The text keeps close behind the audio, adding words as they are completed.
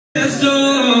Look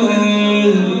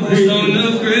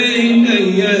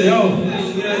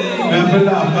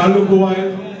why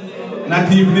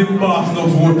not even the boss no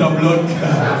vote of blood.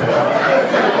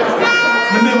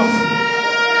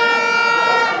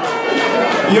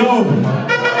 Yo,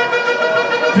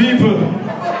 people,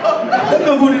 they're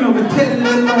not good enough to tell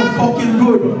them how fucking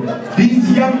good. These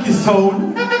Yankee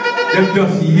sound, them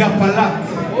just yap a lot.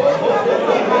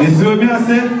 You see what I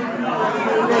say?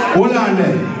 Hold on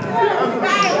there.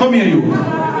 Come here, you.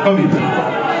 Come here.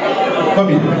 Come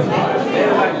here.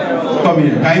 Come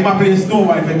here. I'm a play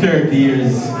Snowhite for 30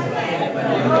 years.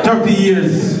 30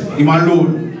 years, I'm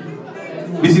alone.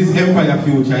 This is Empire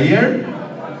Future here.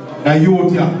 The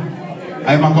youth here.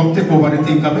 I'm a come take over the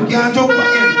thing. I can't jump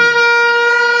again.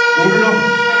 Hold on.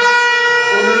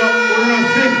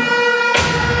 See.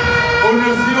 Hold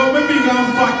on, see how me big and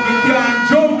fat. I can't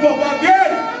jump up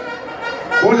again.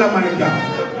 Hold on, man.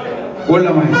 Hold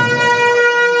on, man.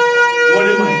 Hold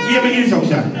on, man. Give me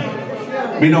instruction.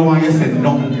 Me don't want you to say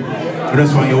nothing. I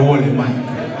just want you to hold the mic.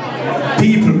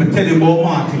 People me tell you about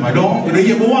Martin, I don't. You know,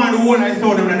 you want to hold I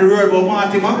saw them in the road about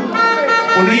Martin, man.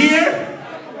 On the ear?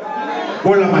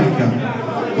 Hold the mic,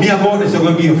 yeah. Me I go this, you're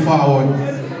going to be a forward.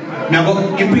 Me I go,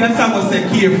 you play a song and say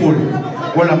careful.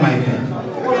 Hold the mic, yeah.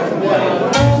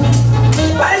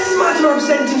 Why is this Martin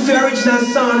representing for original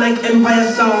sound like Empire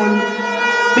sound?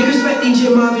 Big respect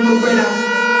DJ Marvin, my brother.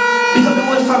 Pick up the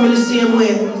whole family the same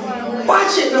way.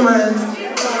 Watch it, no man.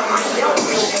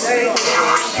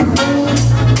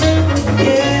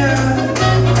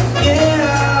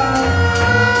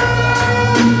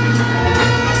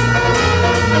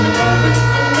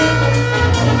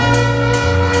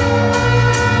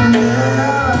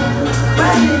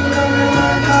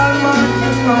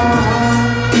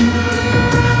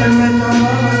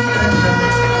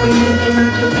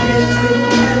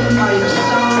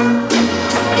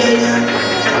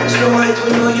 Snowhite,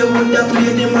 we know you would have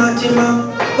played the Martin,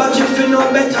 but if you know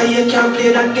better, you can't play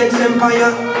that against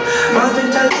Empire. Marvin,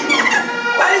 tell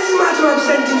why is this Martin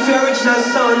representing for original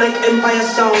sound like Empire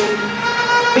sound?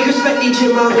 Big respect DJ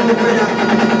Marvin, my brother.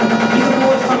 You can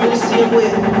both family the same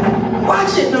way.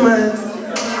 Watch it, no man.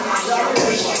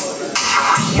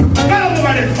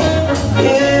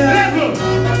 Yeah.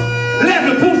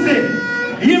 Level, pussy.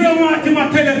 You don't want him to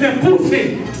tell us that pussy.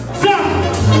 Stop.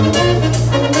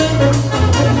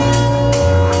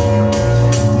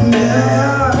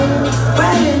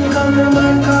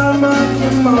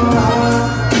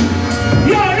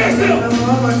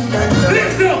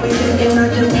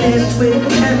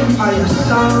 Empire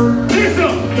sound.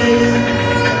 Listen!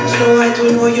 Yeah. Snowhite, we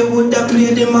know you would have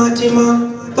played the Martin,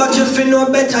 but if you know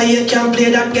better, you can't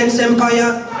play that against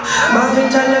Empire. Marvin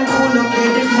tell them cool, not play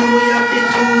the fool, we have the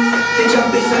tools. The job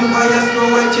is Empire,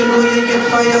 Snowhite, you know you get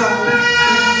fire.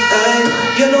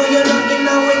 You know you're not in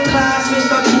our class,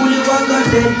 Mr. Cool, you are got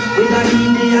dead with an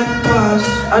idiot pass.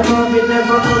 And Marvin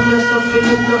never come yourself, you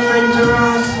look no friend to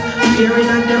us. Peering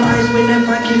at them eyes, we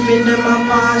never giving them a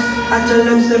pass. I tell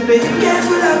them to be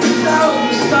careful of the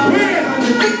sound. Stop.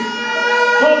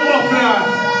 Hold up, lad.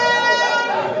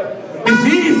 It's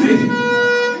easy.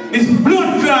 It's blood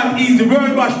clot easy.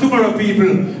 World Bash tomorrow,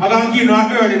 people. I'm going to give you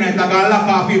an early night. I'm going to lock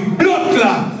off you. Blood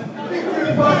clot.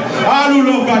 All who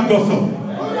love God go so.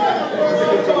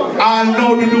 All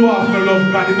know the do of the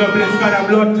love God. It's going to bless God and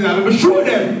blood clot. Let me show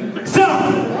them.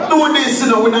 Stop. Do this, you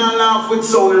know, we don't laugh with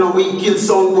sound, you know, we kill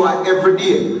sound boy every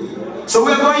day. So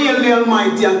we're going to heal the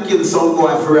Almighty and kill sound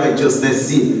boy for righteousness'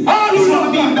 sake. It's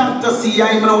not me, Dr. C, I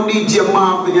am no DJ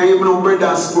Marvin, I am no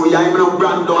Brother Screw, I am no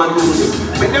Brando and music.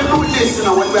 But them do this, you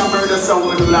know, when we have murder sound,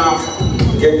 we laugh.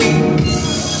 Okay?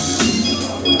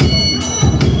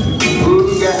 Oh,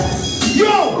 yeah.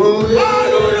 Yo! Oh, yeah. I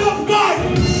love God!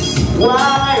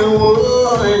 Why, oh,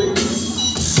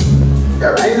 the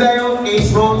rise of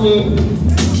this morning,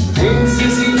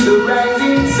 NCC the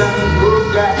rising sun,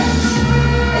 oh God.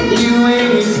 And you when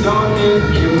it's coming,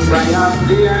 you fly up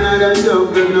the another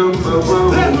double number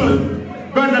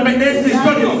one. Brother, make this is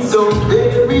good. So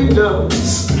very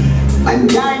close, and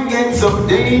time gets so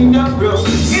dangerous.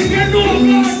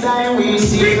 This time we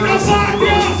see us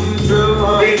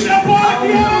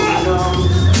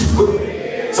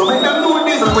so make them do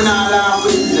this and we're not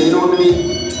laughing, you know what I mean?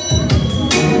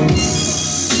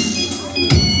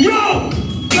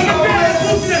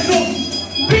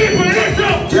 People,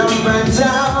 listen! Jump and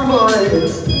jump,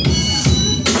 boys.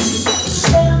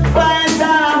 Fire,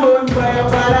 sound, boy, fire,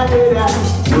 fire,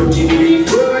 looking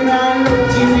before now,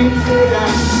 looking before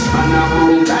that. And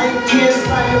I'm like this,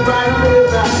 fire, fire,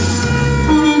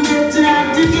 who get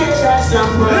to get that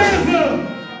somewhere. Listen!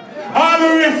 All the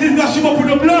races that should up with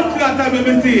the blood clot I've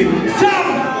been seeing. Stop!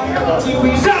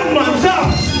 Stop, man,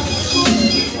 stop!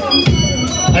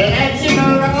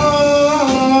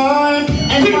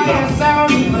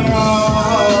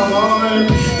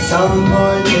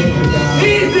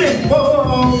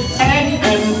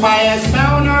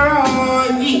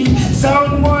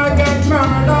 Some boy get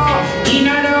murdered in a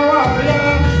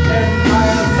wobbler.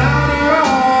 Empire sound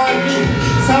around.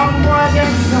 Some boy get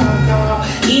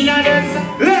slaughtered in a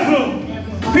level.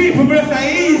 People bless are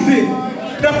easy.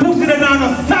 The pussy them on a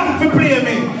song to play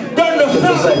me. Don't know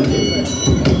song.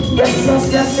 Yes.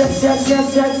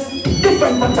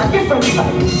 Different matter, different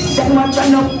style. Them match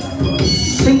and up.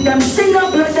 Sing up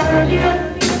blood already.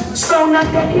 Sound not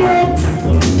dead yet.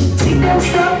 See them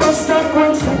stop, but stop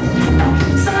one step.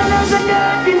 Sound as a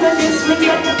dad in the display.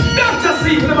 Dr. C,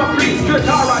 never please, good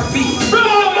R.I.P.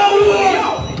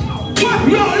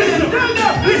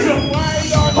 Listen.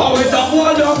 How is that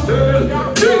one up there?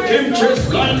 Take him chest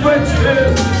like wet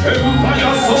stairs.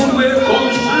 Empire sound will come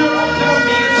straight up their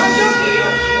knees and your ear.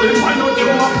 We'll find out you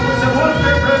up with the whole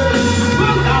favorite.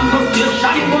 Well, down the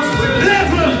station was well.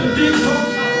 Level.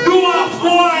 Do off,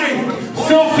 boy.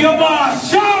 So for your boss,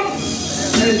 shout.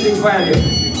 Anything for you?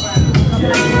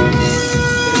 Yeah.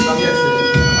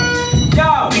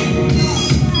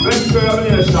 Let's go have a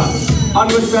nation. And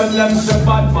we tell them say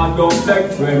bad man don't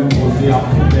take friend pussy up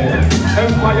to them.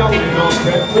 Empire we don't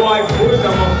get boy fool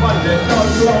them up and they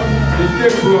don't run. If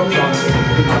they broke down,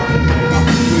 we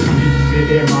reach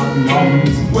them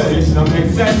and well it don't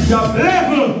make sense.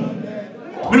 Level.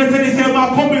 I'm going to tell you something about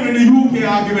coming in the UK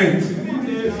argument.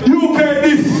 UK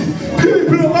this.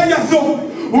 People over here so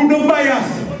who don't bias.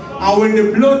 And when the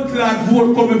blood clot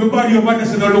vote come, everybody over there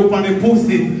should look on the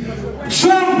pussy.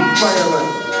 Trump!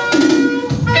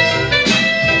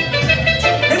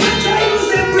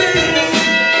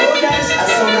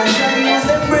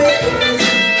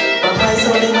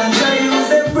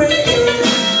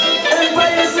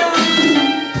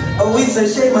 It's a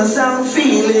shame I sound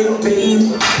feeling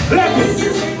pain.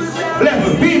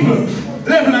 Level, people,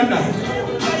 level like that.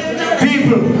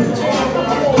 People,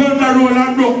 turn the roll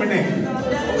and broke my neck.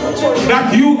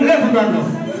 That youth, level right now.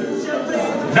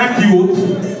 That youth,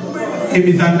 him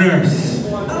is a nurse.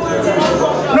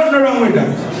 Nothing wrong with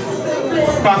that.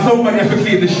 Because somebody has to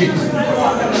clean the shit.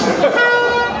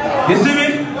 You see me?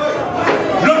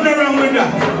 Nothing wrong with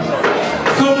that.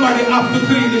 Somebody has to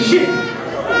clean the shit.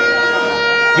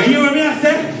 You hear what I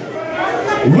say?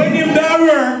 When him there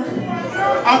work,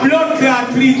 a blood clot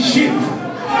clean shit.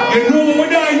 You know when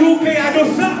we are UK, I do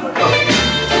something.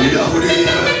 Yeah, we do it.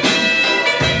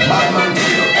 Bad man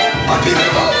deal, I keep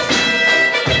them off.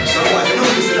 So what you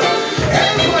know this is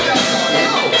everybody sound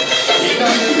now. You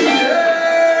know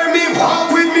me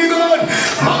walk with me gun.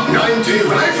 Mark 90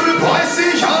 rifle, boy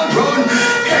see can't run.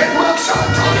 Head mark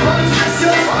shot up and flex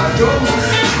your fat drum.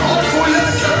 All full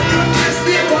of dirt, you twist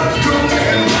the back drum.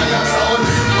 Empire sound,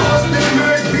 cause they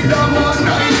make me the Mark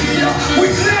 90. We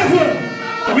never,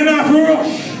 we not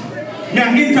rush. May I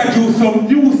introduce some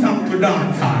new song to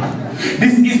dance on.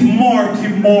 This is Morty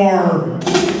Moore.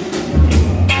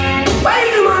 Why is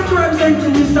the man to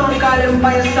represent this song called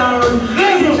Empire Sound?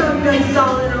 Listen. Champion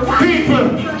sound. People,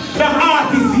 the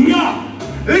artist here.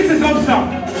 Listen to some song.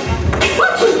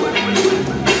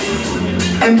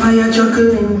 Empire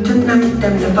juggling tonight,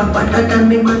 them never better than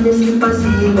me when they sleep and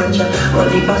see watch ya.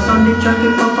 Only pass on the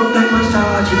traffic, pop up like my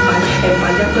starting band.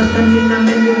 Empire plus them in a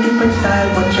many different style,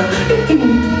 watch ya.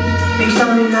 Big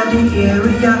sound in the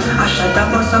area, I shut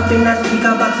up or something that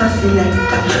speaker box a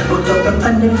selector. Put up the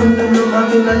panel from the room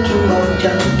of in a king out ya.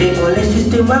 The only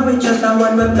system where we just a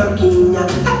one we're blocking ya.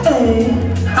 Hey,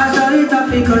 I saw it a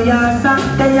figure ya, sir.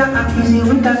 They are easy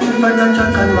with us with a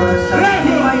track and monster.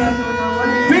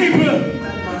 People.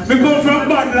 We come from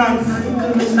Badlands.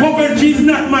 Poverty is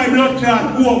not my blood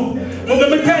clot home. But let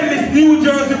me tell this New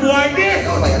Jersey boy this.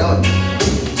 I'm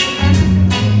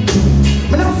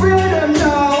not afraid of them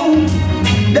now.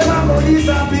 Them are going to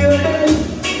disappear then.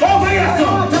 Over here,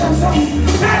 son.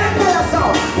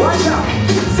 Watch out.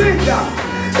 Sit down.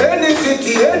 Any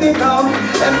city, any town.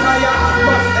 Empire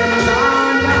must end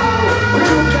down now. We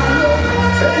can look.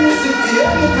 Any city,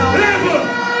 any town. Level.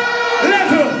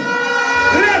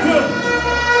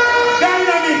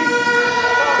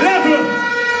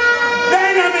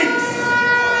 Dynamics.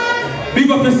 Big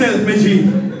up yourself, my G.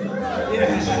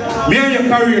 Me and your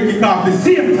career kick off the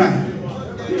same time.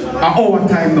 At our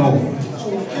time now.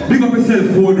 Big up yourself,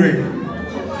 Code.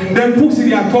 Them pussy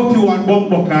they are 31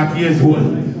 bumper clock years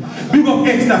old. Big up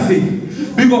ecstasy.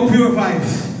 Big up pure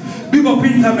vibes. Big up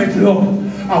intimate love.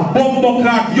 A bumper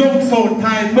clock young soul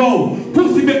time now.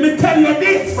 Pussy make me tell you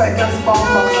this.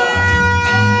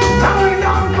 Coming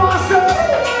down, master.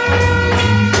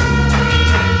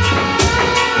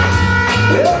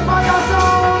 Empire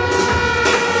sound.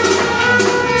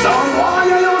 Sound why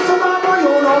you use some mama,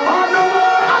 you know bad no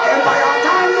more. Empire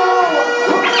time now.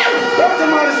 What the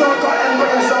man is so called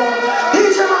Empire sound.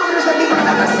 DJ man is the big man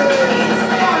that I say.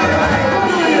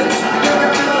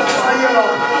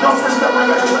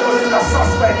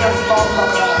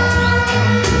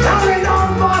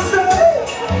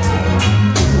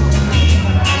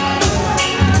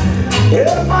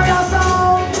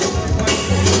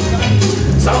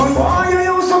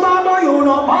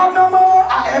 no bad no more.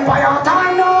 I empire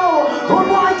time now. Good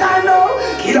boy time now.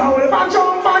 Kill a whole bunch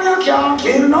jump and you can't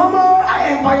kill no more. I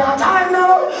empire time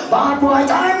now. Bad boy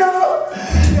time now.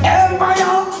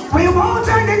 Empire, we won't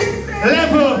end it.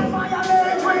 Level.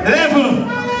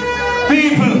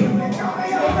 People,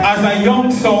 as a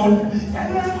young sound,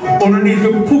 we need to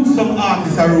put some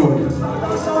artists on road.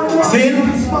 See?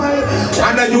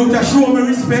 And I do to show me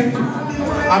respect.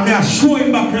 And me show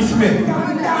him back respect.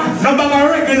 No bag a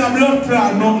regular blood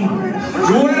clot, nothing.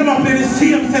 You want them to play the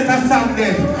same set of songs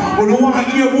there. But you want to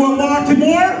hear more Marty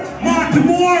Moore?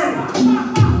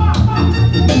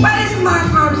 What is Mark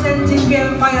representing the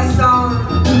Empire Sound?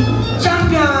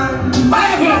 Champion!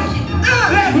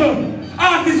 Level!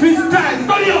 Artists with style!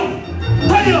 Study up!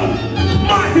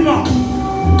 Marty Moore!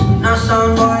 No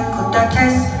sound boy could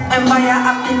attest. Empire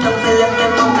acting up, they left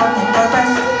them out of the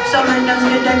rest. Some of them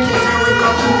say that kids and we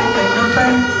come to defend no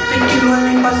friend. 50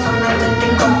 rolling but some of them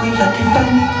think God we are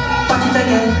defend. Watch it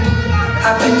again. I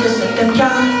bet you set them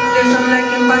down. There's some like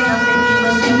Empire, they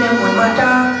even see them one more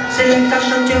down. Select a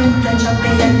shot, you put a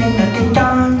champion in the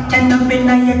down. End up in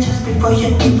a year just before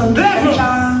you even get a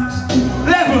chance.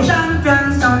 Champion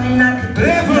sounding at the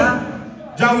level.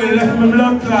 Jah will let me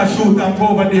blood clot shoot and go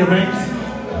over there, right?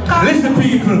 Listen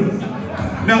people.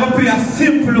 Now I'm going to play a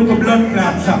simple look of blood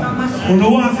clot song. Who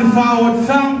don't want to forward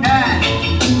song?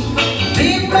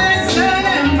 Big bad son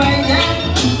and Empire.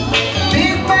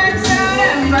 Big bad son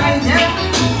and Empire.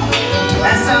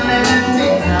 That's how many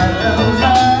things are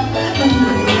over.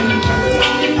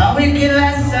 How we kill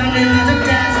our son and another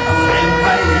dance on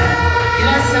Empire. Kill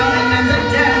our son and another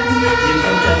dance. You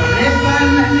put the play pan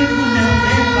and you put the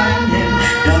play pan them.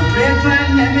 The play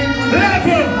pan and you put the play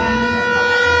pan.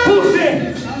 Pussy!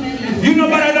 You know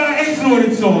better than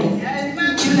X-Loaded song.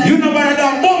 You know better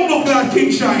than Bumbuckler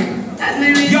King Shine.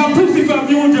 You're pussy from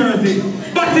New Jersey.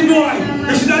 Batty boy,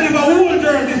 you should have lived a whole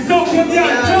Jersey. So come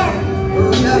here, jump!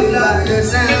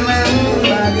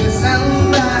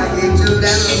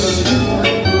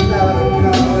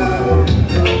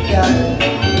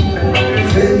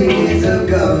 Years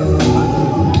ago,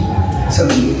 so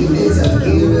many days I'm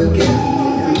here again.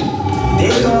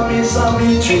 They call me some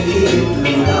retreat,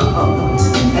 hello.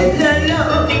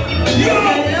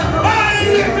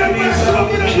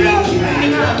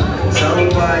 So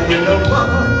why you know what?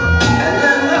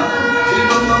 Hello.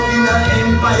 People up in the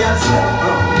Empire Sound.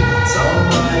 So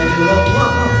why you know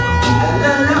what?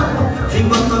 Hello.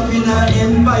 People up in the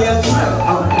Empire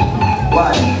Sound.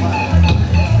 Why?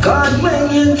 God, when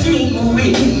you think we,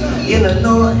 you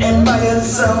know Empire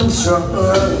Sound strong.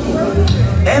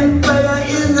 Empire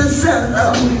is the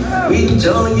sound. We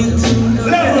join you to the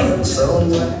land. So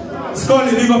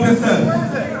Scully, leave up yourself.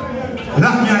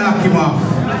 Lock me and lock him off.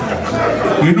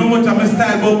 You know what I'm a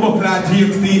style Bumbuckler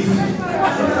James Steve?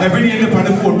 Every day they on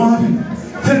the phone, Marvin,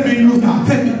 tell me you talk,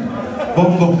 tell me.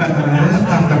 Bumbuckler lock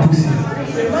off the pussy.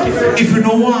 If you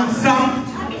don't want song,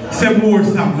 say more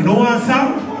song. You don't want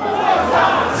song?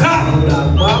 Song!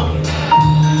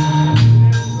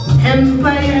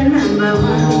 Empire #1.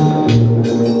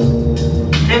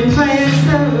 Empire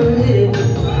Sound.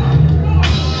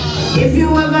 If you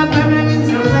have a problem with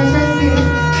some legacy,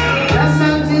 that's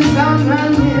something sound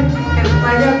around here.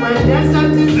 Empire, but that's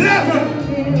something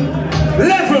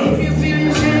Level! If you feel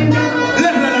ashamed,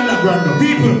 Level and that random.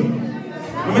 People,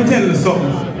 let me tell you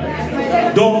something.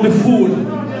 Don't be fooled.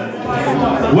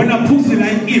 When a pussy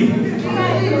like him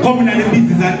coming at the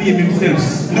business and name himself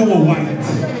Snowhite,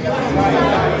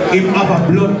 him have a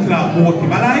blood clot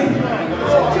motive. Alive?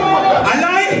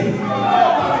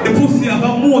 The pussy have a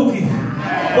motive.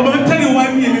 But I'm going to tell you why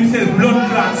he name himself blood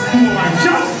clot Snowhite.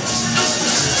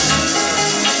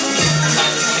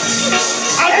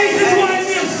 And this is why he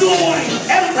named Snowhite.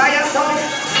 Empire Sound.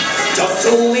 Just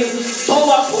do it.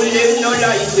 Powerful, them no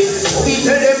like it. We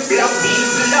tell them black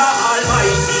people are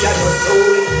almighty. I just do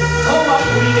it.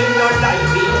 Powerful, them no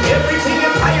like it. Everything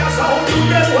Empire Sound do,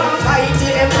 them want fight the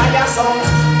Empire Sound.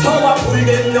 Powerful,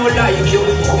 them no like you.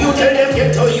 You tell them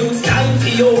get to use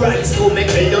 90 your rights to make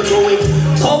them do it.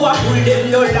 Powerful, them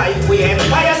no like we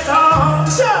Empire Sound.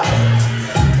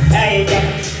 Hey,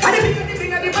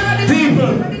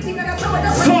 people,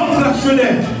 SOUNDCLASH for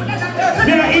them.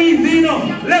 They are easy, you know.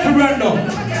 Level random.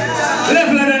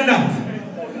 Level than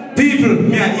that. People,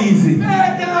 they are easy.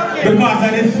 Because I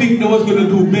didn't think they was going to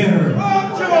do better.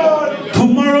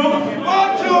 Tomorrow,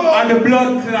 on the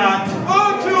blood clot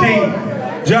thing,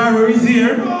 January is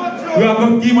here. We are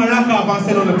going to give him a lock up and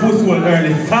send on the post hole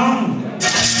early. Song.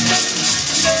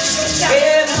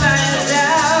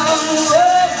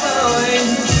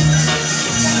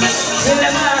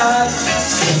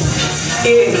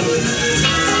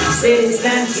 Say it's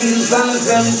not trees from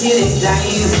killing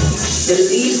time. The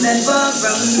leaves that fall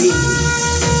from trees.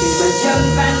 If I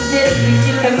jump and test me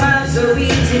till them all so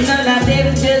easy, none of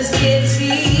them just get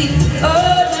seen.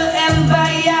 Oh, the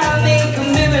empire make a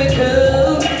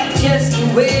miracle, just to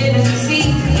wait and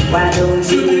see. Why don't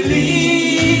you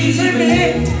believe in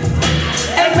me?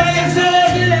 Empire's so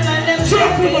kill them and them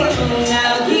tripping.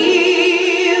 Now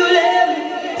kill them,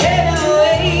 head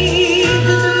away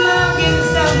to the market,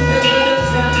 some good,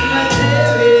 some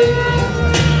material.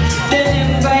 The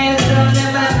empire's on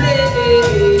them and play.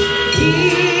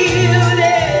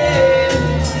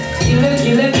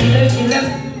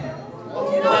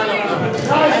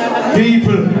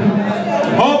 People,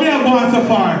 how we are going so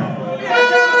far?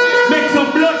 Make some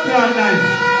blood clot nice.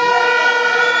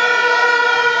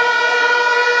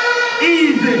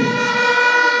 Easy.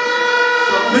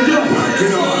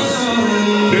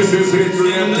 This is it,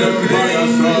 created by a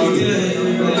sound.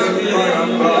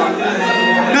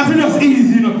 Nothing else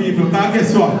easy, you know, people, because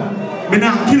guess what? I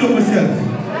now kill up myself.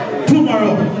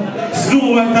 Tomorrow,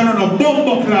 Snowhite and a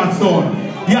bomb class sound.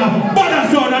 You have better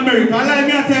sound America, like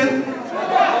me I tell.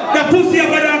 The pussy are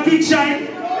better than King Shine.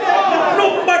 No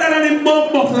better than the bomb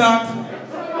clock.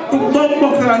 The bomb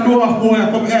clock do have boy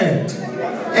come here.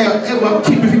 Hey, well,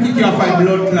 keep if you kick your 5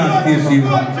 blood class this year.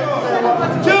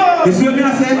 You see what I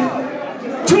say?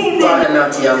 Tune down.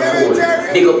 FANATICS and fool.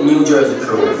 Big up New Jersey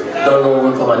crew. Don't know when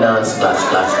we come and dance clash.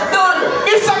 Done!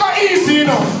 It's not easy, you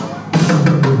know.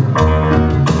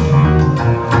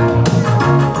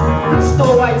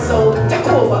 Snowhite sound, take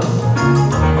over.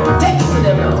 Take it to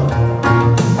them now.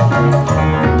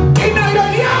 In your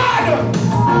yard!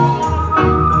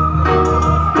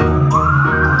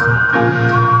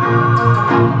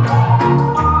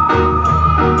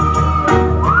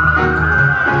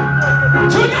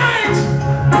 Tonight!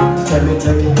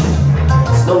 Terry.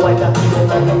 Snowhite and people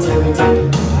like a Terry.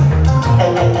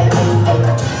 Hey.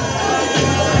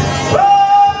 Whoa!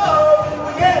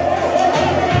 Yeah!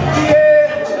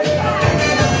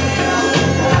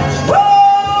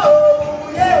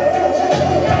 Whoa! Yeah!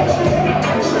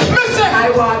 Listen! I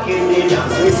walk in the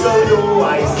dance, we so do I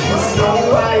see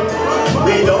Snowhite.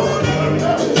 We don't need,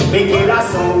 we kill a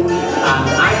song, and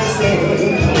I say,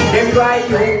 them cry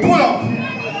you. Pull up!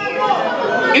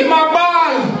 In my ball!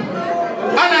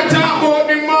 And I talk about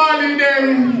the morning them.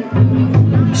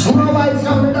 Snowhite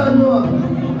sound don't know.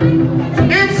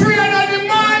 In free of the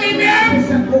morning them. It's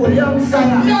a cool young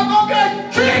sire. You're gonna get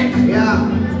kicked! Yeah.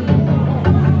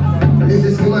 This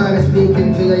is Kumar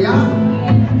speaking to you, yeah?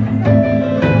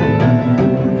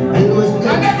 I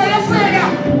never afraid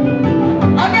of!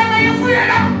 I never afraid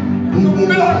of!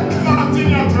 Blood clot in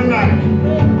here tonight!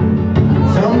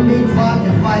 Some big 45,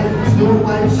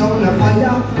 Snowhite sound a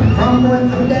fire. From one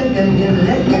to dead and then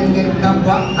let them get the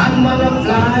back and wanna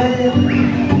fly.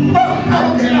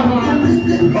 And then we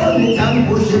split bullets and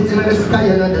push it in the sky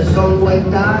and the sun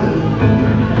went down.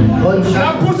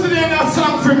 Now pussy in that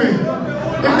song for me.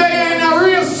 If they ain't a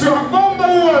real strong,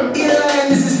 bumble one. Yeah,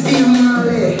 this is Steve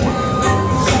Marley.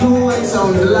 Snowhite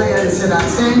sound, the lion said I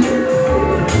sing.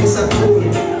 It's a cool,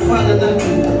 father than me.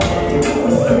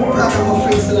 Rock up my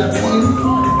face to that team.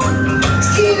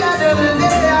 Still I don't know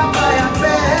I'm by a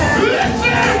bed.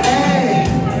 Hey,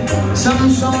 some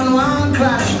someone want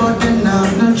clash, but then not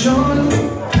no John.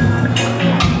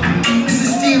 This is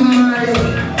Steve Marley.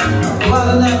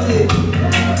 Father than me.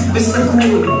 Mr.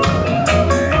 Cool.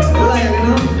 The lion, you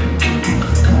know?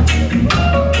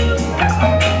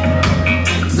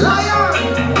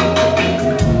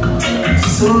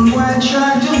 Someone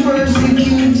tried to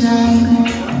persecute I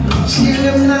still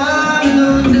am not no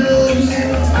dubs.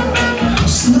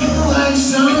 Snowhite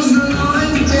sounds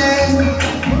anointed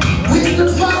with the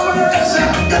powers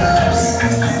of dubs.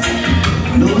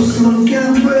 No son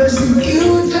can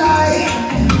persecute I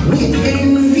with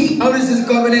envy. How is this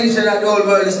combination that the whole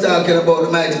world is talking about? The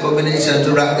mighty combination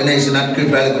to rock the nation and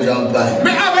cripple like a jump by.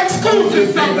 Me have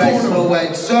exclusive song for you.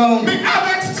 Snowhite song. Me have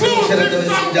exclusive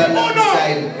song for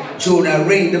you. Juna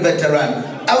Ray the veteran.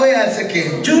 Away as a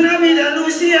king. Juna me the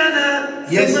Luciana.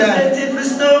 Yes, sir. Represented for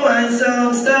Snowhite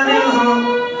sound, standing home.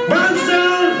 Bad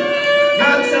sound,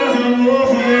 oh.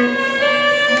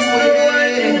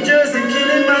 Snowhite, New Jersey,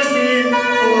 killing machine. Oh,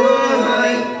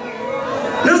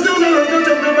 no sound no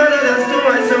talk no better than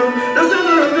Snowhite sound. No sound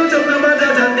no talk no better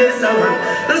than this sound.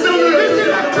 No sound no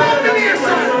talk no better than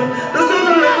Snowhite sound. No sound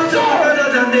no talk no better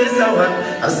than this sound.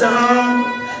 A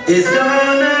song is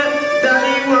gonna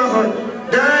die one,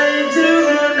 die two,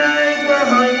 die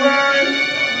one.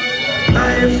 I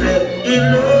fell in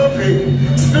love with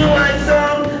Snowhite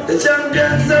song, the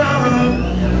champion song.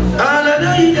 All of the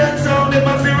idiot song, they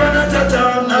must be run out of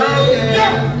town.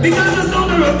 Yeah, because the song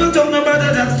Sound around the tongue, no better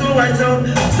than Snowhite sound.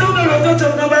 Sound around the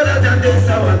tongue, no better than this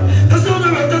sound. The sound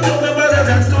around the tongue, no better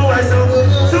than Snowhite sound.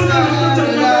 Sound around the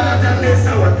tongue, no better than this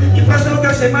sound. If I sound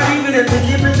cash, I'm even if we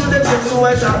keep it to the chest,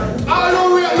 Snowhite sound.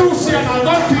 Hallelujah, Luciana,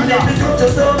 don't think that.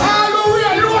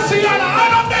 Hallelujah, Luciana,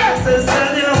 out of there.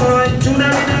 Standing on my tuna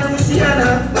in a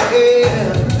Luciana.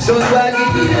 So baggy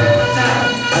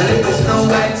now, and let the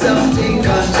Snowhite sound take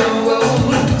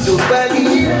control. So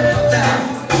baggy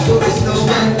now, so there's no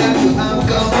one that will have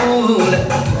control.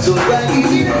 So baggy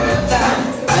now,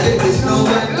 and let the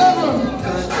Snowhite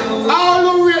control.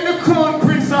 Hallelujah, the crown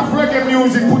prince of reggae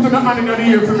music, put on the hand in the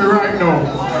ear for me right now.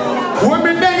 When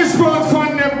me Dennis Brown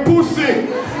fan them pussy,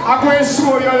 I'm going to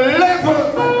show you level.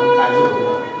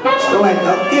 Snowhite,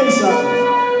 I'll kill something.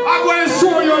 I'm going to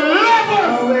show you level.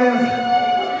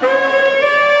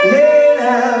 Lay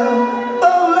down,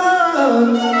 oh Lord.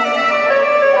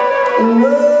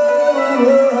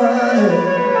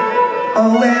 Oh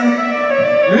well.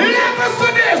 Levels to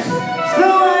this.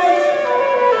 Snowhite,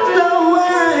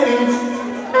 Snowhite,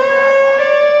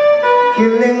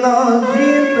 killing all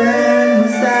deep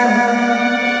inside.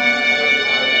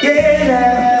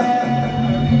 Yeah,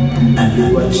 I've been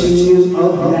watching you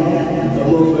all night from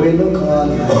over in the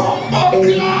corner. Oh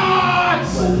God!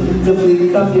 The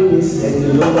flick of your wrist and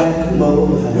you know I come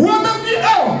over. What the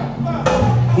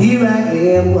Here I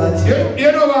am watching.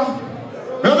 You know what?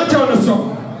 Let me tell you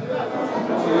something.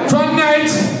 From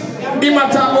night, he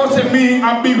matter about say me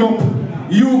and big up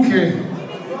UK.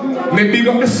 Me big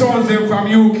up the sons them from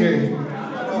UK.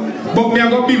 But me I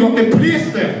go big up the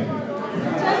place there.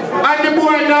 And the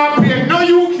boy now play no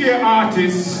UK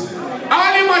artists.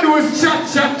 All he man do is chat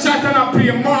and I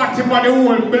play Martin by the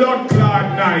whole blood clot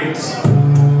night.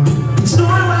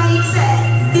 Snowhite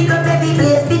said, pick up every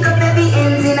place, pick up every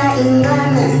ends in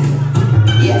England.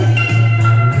 Yeah,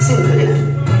 simple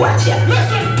enough. Watch ya.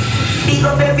 Listen. Pick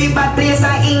up every bad place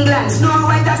in England.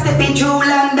 Snowhite a stepping through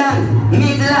London,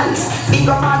 Midlands. Pick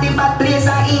up all the bad place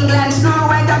in England.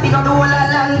 Snowhite a pick up the whole of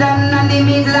London and the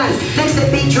Midlands. Then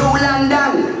stepping through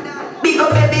London. Pick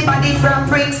up everybody from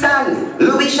Brixton,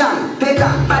 Lewisham,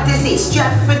 Peckham, Battersea,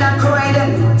 Stratford and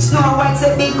Croydon. Snowhite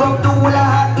say pick up the whole of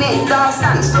Hackney,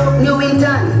 Garston, Stoke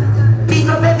Newington. Pick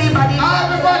up everybody.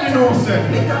 Everybody knows it.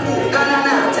 Pick up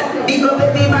Ghana. Pick up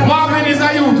everybody. Marvin is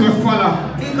a youth with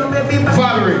fella. Pick up everybody.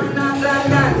 Valerie.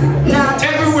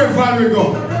 Everywhere Valerie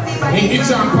go. In each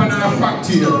and a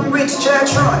factory. Rich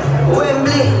Church Road,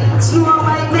 Wembley,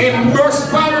 Snowhite. In brush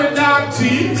Valerie dark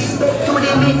teeth. To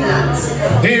the Midlands.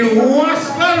 In wash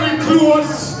Valerie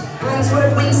clothes.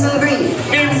 Hansworth, Winston Green.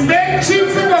 In bed chip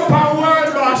finger power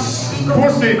world bash.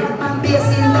 Pussy. I'm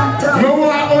based in that town. No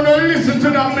one wanna listen to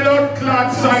that blood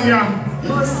clot song ya.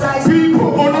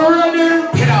 People wanna ready.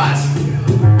 You know what?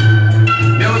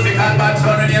 Music and bad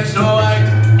son named Snowhite.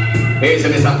 He's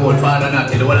in this a cold father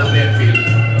not in the whole of Plainfield.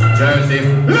 Jersey,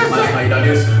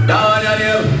 listen. Down on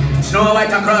you.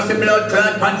 Snowhite across the blood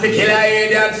clot, pan for killer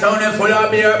idiot, sounding full of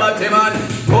beer, but man.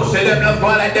 Most of them love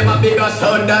ball like them a bigger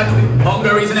sound than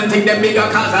hunger reason them think them bigger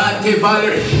cause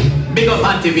anti-Valerie. Big up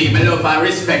on TV, me love and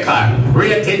respect her.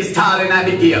 Ratings tall in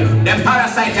the game. Them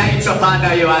parasites I itch up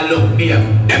under you and look near.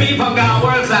 Them even got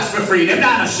world class for free, them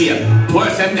not a shame.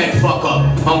 Worse them then fuck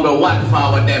up. Hunger one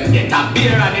forward them get a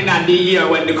beer and in the year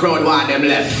when the crowd want them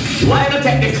left. Why not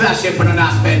take the clash if you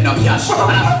don't spend no cash?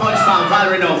 And a sponge from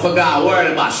Valerie now for got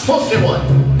world bash. Pussy one.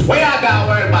 Where I got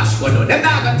world bash go do? Them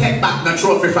not gonna take back no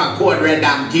trophy from Code Red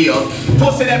and Kill.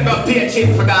 Pussy them go pay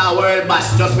cheap for got world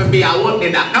bash just to be a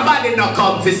whooping that. Nobody no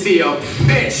come to see you.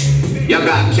 Bitch, you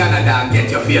got Canada and get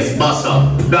your face bust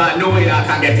up. God New York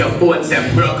and get your bones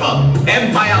and broke up.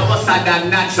 Empire was than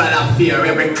natural affair.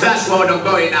 Every clash round I'm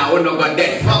going now, who no go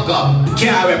dead fuck up.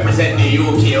 Can't represent the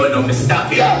UK, who no fi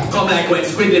stop it. Come like when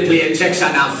Squidly play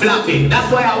injection and flap it.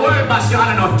 That's why I world bash you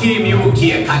on no team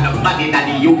UK. Kind of body that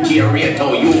the UK rate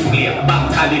how you play.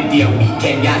 Bank holiday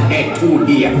weekend, you're dead 2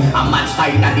 days. A match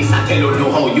fight that this I tell you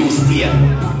know how you stay.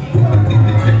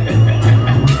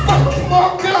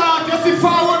 Oh God, you see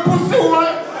forward pussy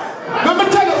one. Let me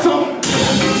tell you something.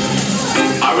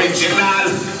 Original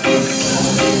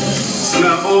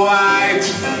Snowhite.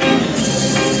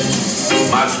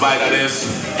 Match by this.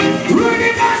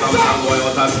 Some boy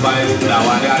with a spice. That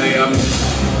one there.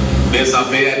 This a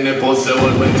fade in the pussy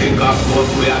when we think of what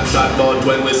we have chat about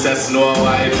when we say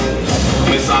Snowhite.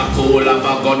 Miss a cool of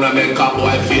a gun and make a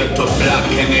boy feel to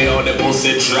black anyhow the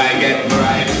pussy try get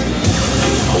bright.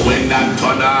 When that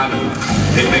turn on,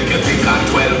 it make you think at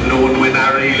 12 noon when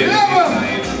I really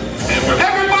tight.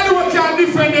 Everybody who can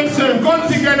defend themselves, gun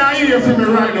together and hear from me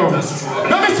right now.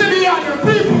 Let me see the other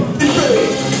people.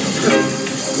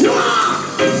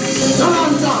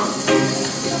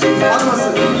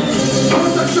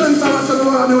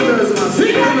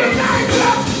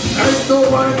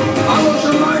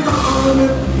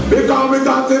 Because we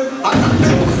got it, I got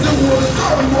the pussy whole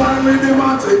someone with the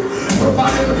matic.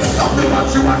 Provided stop the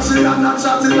watchy and not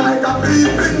chatting like a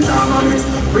peeping Germanics.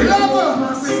 We love her,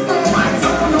 massive Snowhite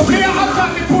sound. We have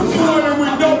got the pussy hole and we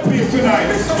don't play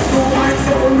tonight. Snowhite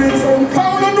sound with some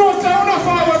pound and no sound of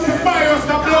forward to buy us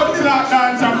the blood clot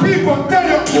dance and people tell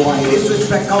you. Boy,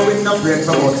 disrespect how we no break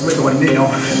for us, we don't know.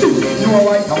 No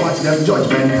right to watch them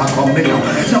judgment for coming now.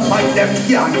 No fight them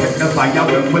can't take the fire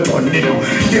when we done it now.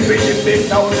 Give it the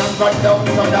sound and cut down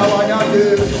so that one and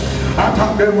do.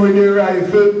 Attack them with the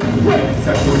rifle. Well,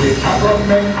 set to the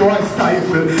government go and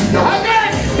stifle.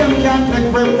 Again! Them can't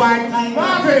take with white time.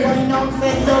 Marvin!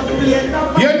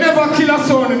 You never kill a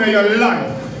sound in your life.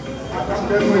 Attack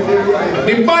them with the rifle.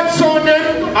 The bad sound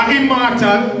them are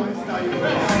immortal.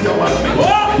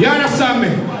 You understand me?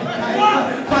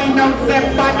 Find out the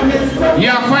badness.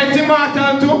 You fight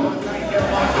immortal too?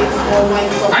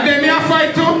 And then you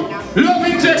fight too? Love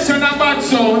injection and bad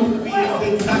sound.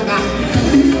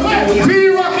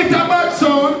 V-Rocket a bad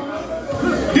sound.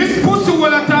 This pussy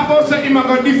will talk about say him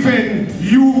going to defend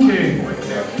UK.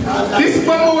 This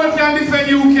bomb will can defend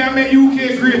UK and make UK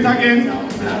great again.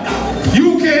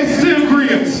 UK is still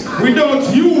great without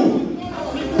you.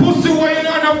 Pussy will you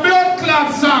on a blood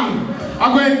clot song.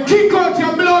 I'm going to kick out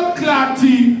your blood clot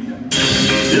teeth.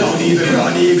 Loud eagle,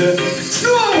 brown eagle.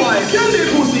 Snowhite, can they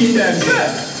pussy them? Say,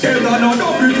 they're gonna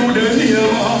dump you to the near.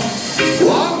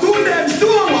 Walk to them,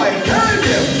 Snowhite, tell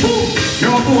them.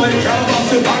 No boy can't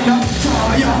box up on the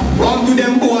fire. Walk to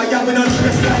them boy, you will not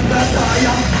dress like that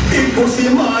tire. Big pussy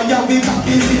Maya, we got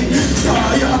his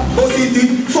fire. Pussy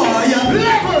did fire.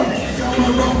 Level!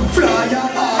 Flyer.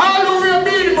 All over your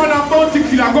meaning, man, I'm about to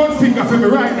kill a gun finger for me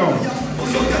right now.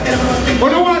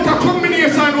 But I want a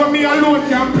combination where me alone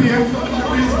can play.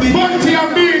 Bunty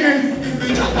and Beanie.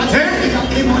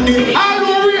 All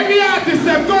over the artists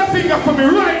have got finger for me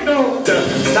right now.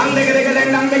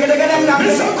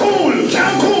 This is cool,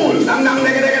 can't cool.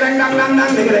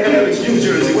 New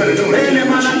Jersey, what are you doing? Hey,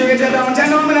 man, I'm going to down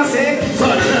 10 I'm going to say.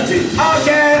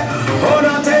 Okay, hold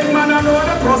on, take man, I know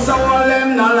the cross of all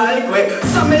them not like way.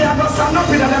 So me I go stand up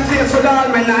in them face with all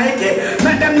me Nike.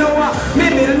 Make them know what me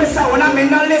build me sound and me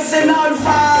no listen all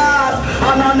fast.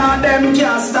 And none of them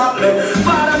can't stop me.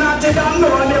 Father not they don't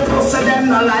know the cross of them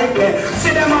not like me.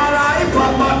 See them all hype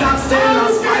up but that still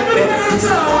not spite me.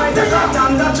 So I take a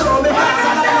time to show because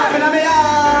I'm up in my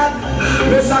heart.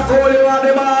 Mr. Cole, you are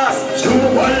the boss.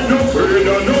 Snowhite no afraid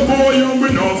of no boy and we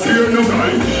no fear no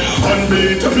guy.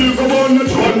 Unbeatable, come on,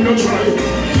 let's run no try.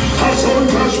 Have some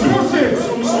crash pussy.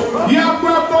 Yeah,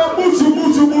 bro, buju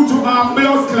and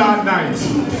blood clot night.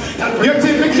 You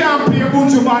think me can't play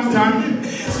buju bantan?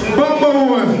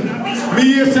 Bumbo, me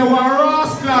here say one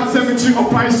Ross Clot Cemetery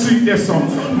up High Street there some.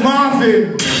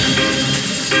 Marvin.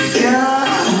 Yeah.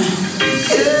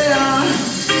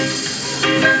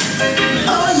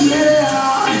 Oh yeah.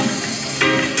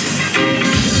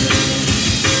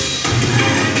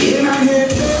 In a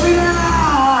head very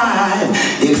alive,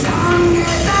 it's on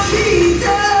get a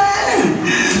beaten.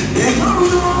 They don't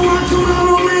know what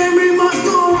tomorrow man, we must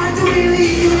know what to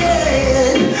believe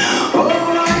in.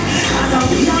 Alright, as a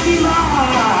we are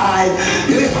divide,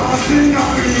 they passing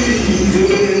our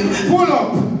leaving. Pull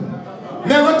up.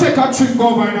 Never take a trip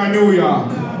over in New York.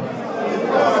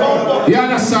 You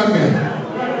understand me?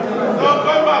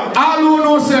 All who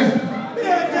know say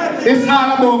it's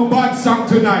all about bad song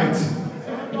tonight.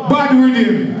 Bad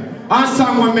rhythm and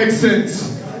song will make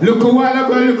sense. Look a while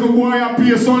ago, little boy up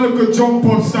here, so little jump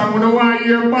up song. When I want to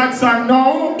hear bad song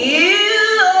now.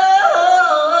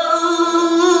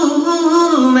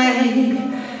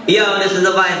 Yo, this is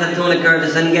the voice of Tony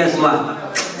Curtis, and guess what?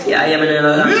 Yeah, I am in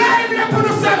another. Live up on the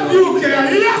South UK,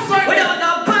 yes I without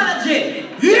no apology.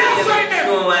 Yes I am.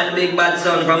 Oh, man, big bad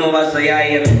son from over, so yeah, I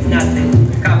am nothing.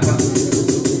 Kappa.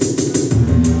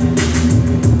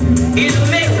 It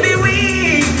makes me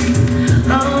weak.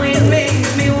 Oh, it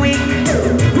makes me weak.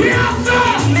 Yes sir.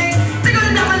 It makes me go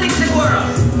down and lick the world.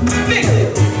 Fix it.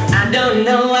 I don't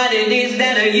know what it is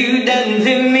that you done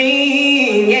to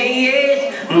me. Yeah, yes.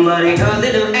 But because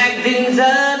they don't act in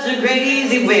such a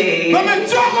crazy way. Let me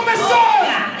talk on my soul.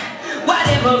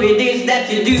 Whatever it is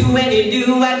that you do when you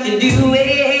do what you do,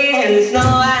 and it's no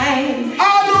lie.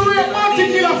 All the real Monty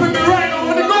killer for me right now.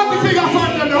 When they got the figure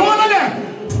from them, one of them.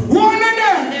 One of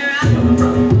them.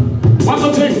 What a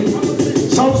thing.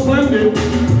 Sounds splendid.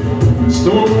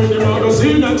 Story the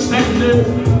magazine extended.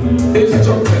 It's a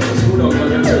joke that is good out there.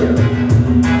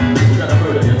 You gotta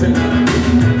murder your thing.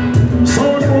 So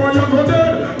boy, you're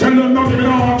dead. Tell them not to be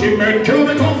no hockey man. Kill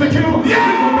me, come to kill.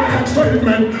 Yeah!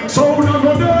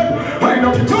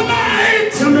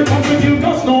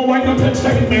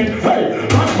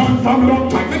 long, long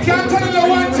time. We can't tell you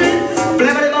one thing.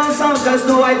 Play for the bounce sound, cause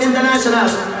Snowhite International.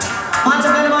 Man,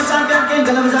 tell them about champion king,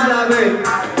 cause I'm all agree.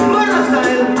 Murder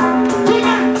style.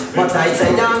 But I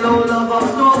say, y'all know love of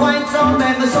Snowhite sound,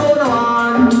 make the soul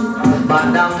on.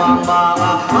 Bandam bam bam,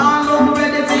 I'm not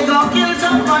ready to go kill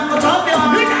someone, put up your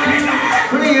hand.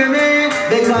 Hear me?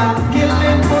 Because kill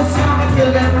them, pussy,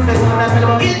 kill them,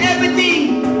 kill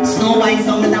everything. Snowhite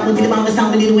sound, that would tell the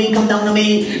sound, the way come down to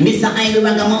me. Mr. Ivy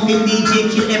Ragamuffin DJ,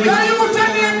 kill everything.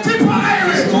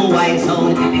 Snowhite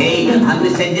sound, hey, and we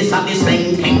said this on the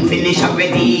same thing, finish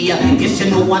already. Yes, you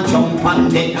know what, jump on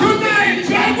the Tonight,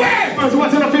 yeah.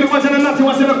 What's in the feeling, what's in the nothing,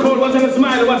 what's in the cold, what's in the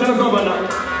smile, what's in the governor?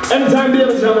 Anytime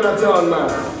baby jamming a town, man.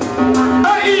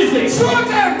 Easy, show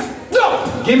them. No.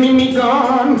 Give me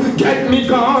gun, get me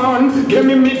gun, give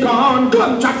me gun,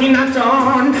 gun track in a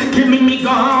town. Give me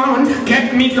gun,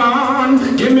 get me gun,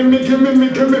 give me.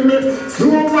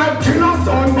 Snowhite killer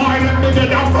son, boy, let me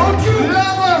get a fuck you.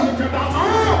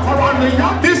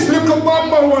 This little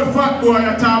bumble was fat boy I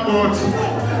talk about.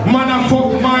 Man a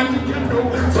fuck man.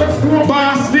 So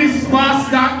boss this, boss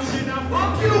that.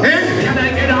 Eh? Can I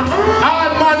get a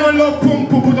all man will love pum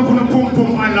pum, put up on a pum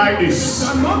pum and like this.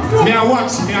 Me a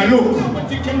watch, me a look.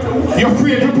 You're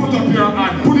afraid to put up your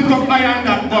hand. Put it up higher than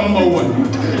that bumble one.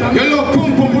 You love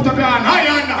pum pum, put up your hand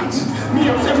higher than that.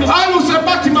 I will say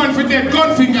Batman for that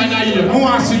gun finger in the ear. I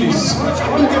want to see this. I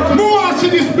want to see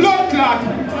this blood clot.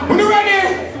 Are you ready?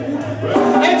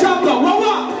 Hey, chapter, what?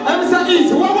 I'm so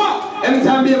easy, what?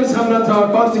 Anytime baby have not talk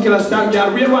about particular stand girl,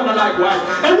 we want to like why.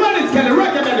 And when it's getting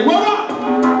recommended, what?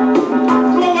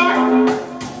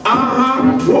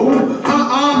 Whoa,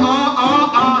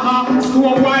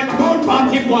 Snowhite, don't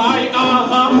party boy,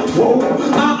 whoa,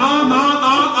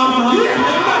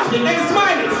 yeah,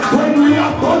 smiley. When we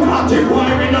are born party boy,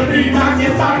 we don't need that,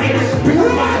 yes, sorry.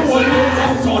 Because my soul is a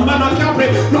soul, man, I can't play.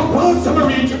 No, one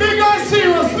submarine, big guy,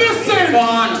 serious, listen.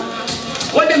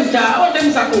 What them star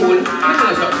cool.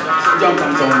 Listen, jump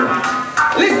on somewhere.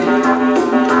 Listen.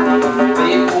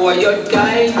 Before your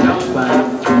guy jump on,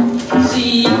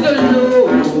 see the low,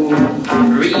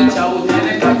 reach out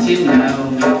and touch him now,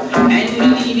 and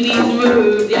believe in his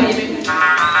word. Yeah, you mean?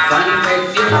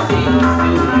 Confess your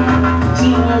sins.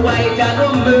 Snowhite and no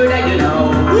murder, you know.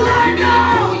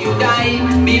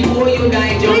 Before you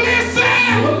die, jump. Listen.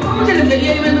 Tell him that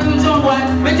you even do someone.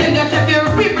 Me tell that if you're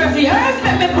free, press the earth,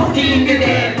 let me put in the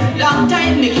dead. Long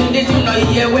time making this, you know,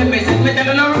 here when me sit, me tell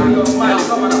you no rule.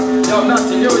 Yo,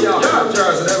 nothing, yo,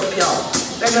 Jersey, yo.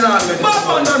 Let me know, man. Bop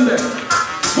on them there.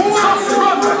 Move on,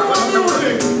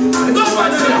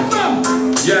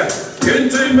 yeah. Can't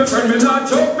tell me friend, me not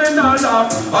joke, me not laugh.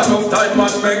 Enough time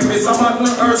man make me some man no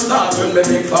earth start. When me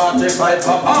big 45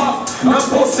 pop off, no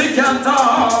pussy can't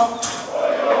talk.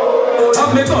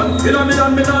 Have me gun, me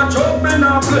not joke, me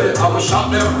not play. I will shot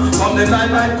them from the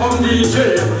night come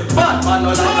DJ. Bad man no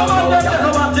like a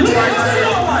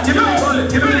give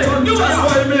me the gun, just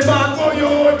hold me back. Oh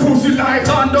yo, pussy like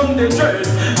turn down the train.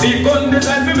 The gun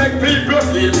designed to make people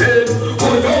feel pain.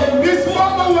 Oh yo, this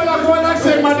mama when I go and I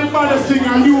say man the baddest thing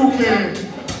and you can.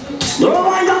 No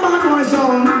mind about my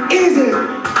song, easy,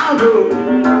 I'll do.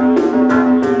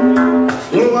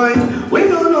 No mind, we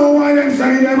don't know why them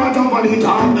say them at top of the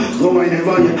top. So I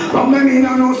never hear from them in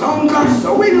a no sound clash.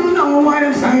 So we don't know why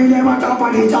them say them at top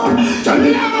of the top. Tell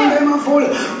me how them a fool.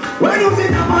 When you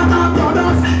sit up on top, you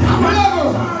dance. I'm a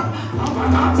lover.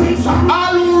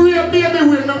 All who real baby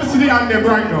wait, let me see the hand them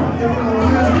right now.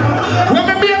 When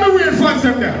me baby wait for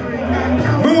them there.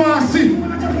 Me want to see.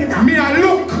 Me a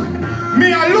look.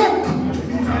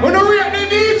 When you real the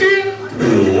easy.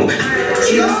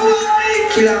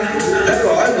 Killer.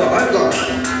 I go.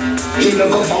 Killer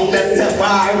go found them the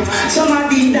wild.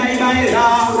 Somebody die by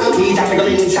love. We just go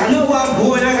in channel one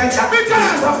boy like a chap.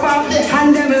 Pop up the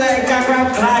hand them like a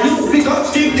crab fly. You pick up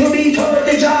stick to be told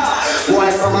the jar.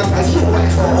 Why from a pass you why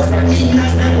for?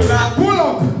 Pull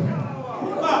up.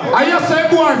 I just say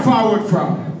boy forward from.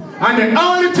 And the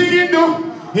only thing he do,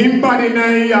 him body in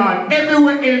the yard.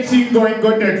 Everywhere else he going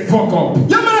go dead fuck up.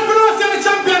 You man if you don't see the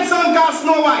champion son called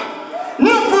Snowhite.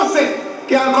 No pussy.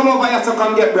 Can't come over here to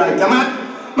come get bright, man.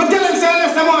 But tell them say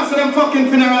unless them want to see them fucking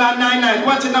funeral at 9-9.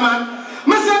 Watch it, man.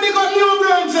 I say they got new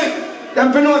brown chick.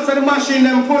 Them for know say the machine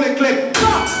them fully clip.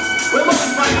 We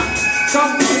must fire.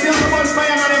 Some pussy on the bonfire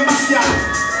in them backyard.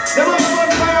 They must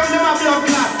bonfire in them a blood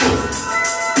clot.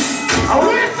 I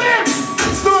will see him.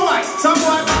 Snowhite. Some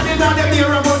boy bad in there them hear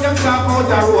about them stop out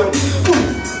the road.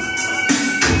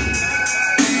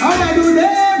 How I do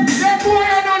them? That boy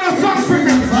ain't on the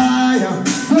suffering fire.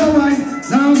 Snowhite.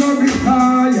 Now go be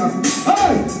fire.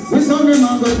 Hey, we saw them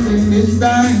a good thing this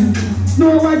time.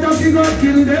 Snowhite up, you got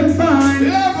kill them fine.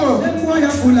 Level. Them boy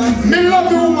are full of Me love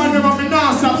the woman, never me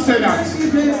not stop say that.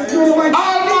 Snowhite.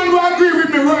 All man who agree with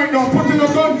me right now, put the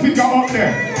gun figure up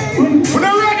there. When you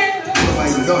ready?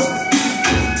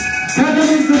 Tell them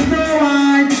it's the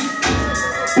Snowhite.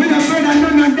 With a friend and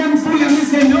none of them fool and me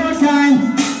say no time.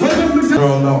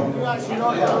 Roll now.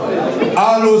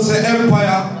 All who say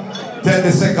Empire, take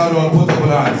the second one, put up your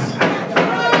hands.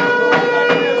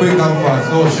 Quick and fast,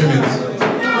 no shimmings.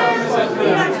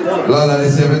 Lala,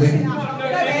 this everything.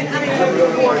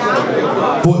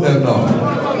 Put them down.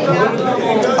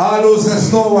 All who say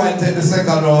Snowhite, take the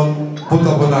second round, put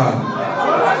up your hands.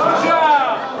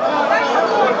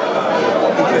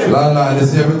 Lala,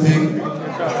 this everything.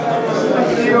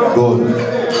 Good.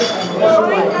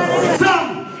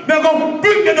 They're going to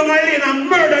bring them to my lane and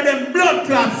murder them blood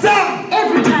clots.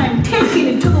 Every time, taking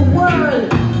it to the world.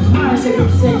 MASSACRE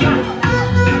said,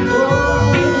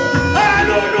 I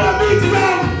don't know a big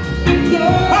song.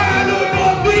 yeah. I don't know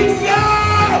a big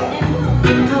song.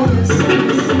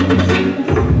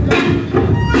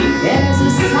 There's a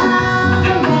sound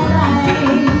that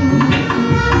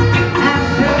I've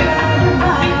heard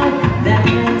about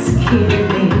that's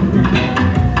killing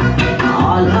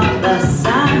all of the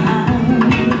sound.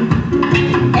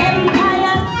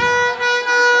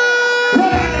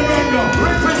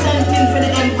 Representing for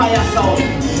the Empire Sound.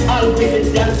 All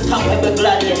Griffiths them stop every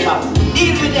gladiator.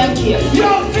 Deal with them here. Yo,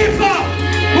 FIFA!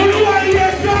 Who do I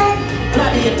hear some?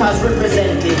 Gladiators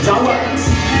representing your words.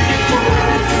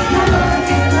 Empire Sound.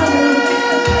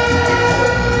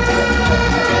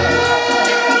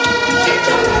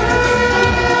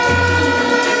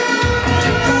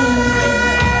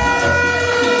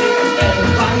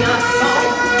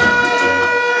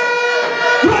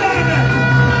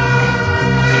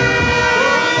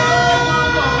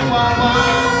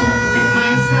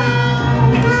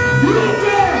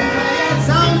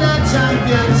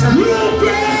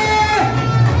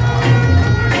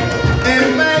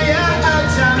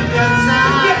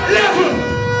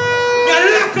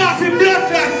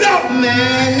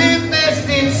 Manifest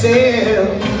itself,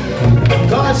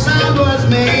 God's sound was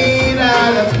made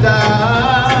out of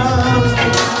dust.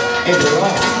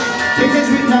 It is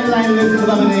written that line lives in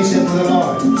abomination to the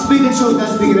Lord. Speak the truth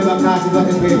and speak it about casting black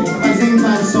and grey. As in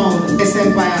time sound, it's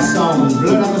Empire sound.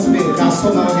 Blood of the spirit, and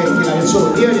some of them kill the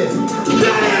truth. Hear this.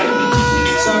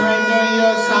 Surrender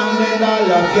your sound and all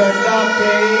of your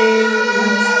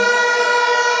doctrines.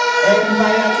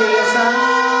 Empire kill your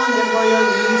sound before you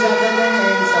reach out the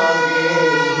hands of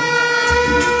game.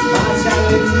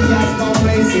 Partiality has no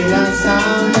place in our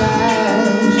sound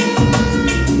dash.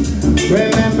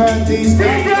 Remember these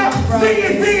days of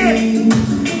prophecy.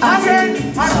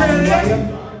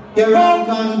 You're all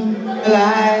gone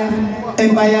alive.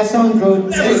 Empire sound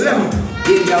road.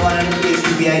 Danger one of the place to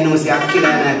be, I know, say a killer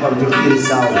and I come to kill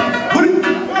sound.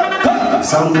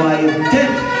 Sound boy, you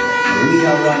dead. We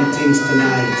are run things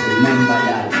tonight, remember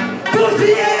that.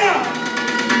 Pussy, yeah!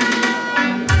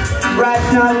 Right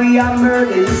now we are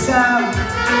murdering sound.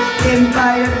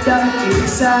 Empire dunking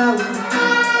sound.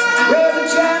 We're the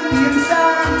champion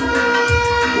sound.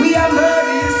 We are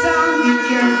murdering sound. Be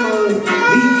careful,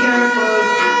 be careful.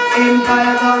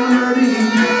 Empire gonna murder you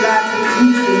like a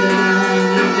thief in the night.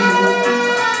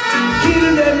 Kill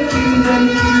them, kill them,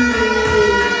 kill them.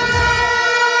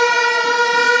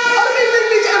 Oh, the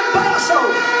big Empire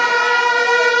sound.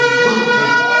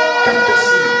 Got to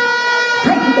see.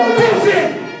 Bring the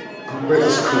world.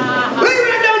 Brothers crew. Leave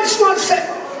it down this one set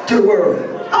to the world.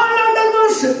 All of the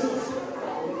mercy.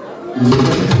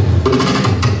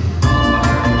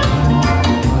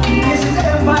 This is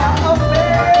Empire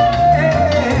affair.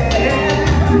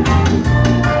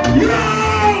 Yo!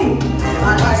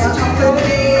 Empire affair.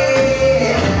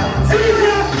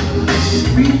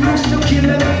 We used to kill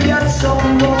them in that song,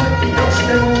 Lord. Dust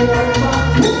them over.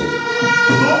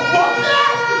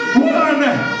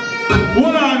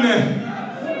 Hold on there.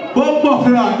 Bob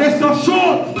Buffalo, that's not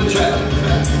short.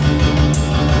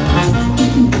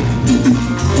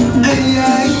 Hey,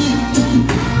 hey.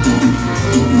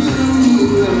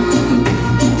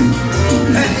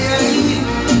 Hey, hey.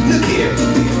 Look here.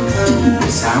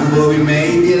 Soundboy, we may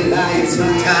be lying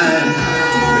sometime.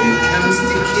 When it comes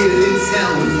to killing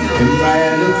sound,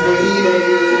 Empire not afraid of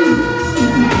you.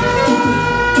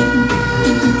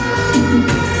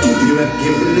 You have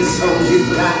given the song you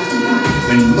got.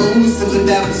 When most of the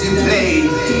dubs you play,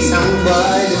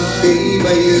 soundboy don't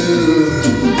favor you.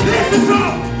 Listen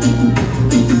up!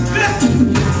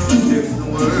 There's no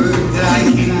word that I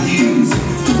can use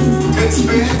to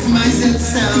express myself,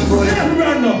 soundboy.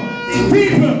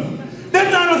 People,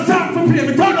 they're not a sound for play,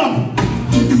 but turn up!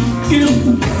 You know?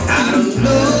 I don't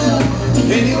know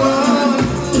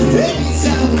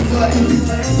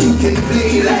can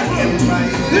play like empire.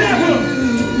 Level.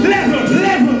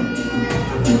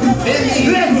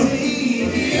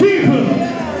 People.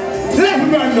 Level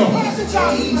right now.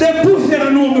 They pussy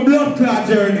don't know my blood clot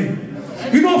journey.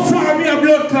 You know far me a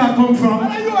blood clot come from?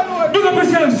 Big up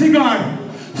yourself, cigar.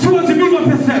 So what you big up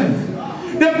yourself?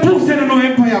 Them pussy don't know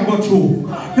empire go through.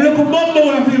 They look a bumbo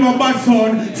when I feel my bad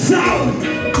son. Sound!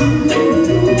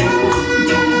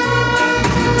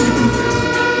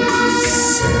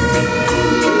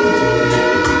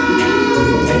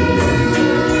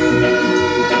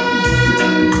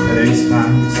 It's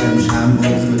fun, sunshine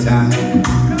most of the time.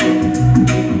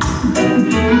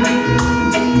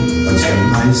 But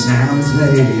my sounds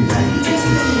lady back.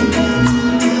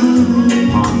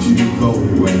 Aren't you go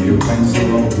when your friends are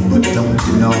old, but don't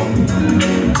you know?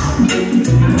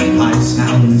 My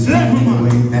sounds on the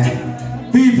way back.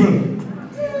 People,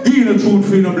 you know the truth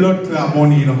for the blood clot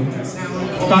money, you know.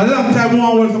 Cause a long time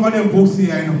one was some of them pussy, you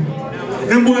know.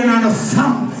 Them boy on the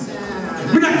songs.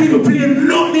 We not even playing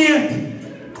nothing yet.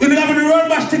 If you have the road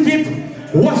bash ticket,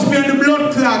 watch me on the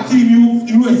blood clot team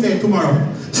USA tomorrow.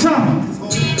 Sam.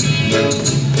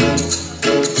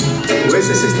 Where's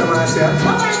the sister man say?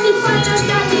 Mama and the final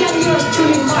daddy and yours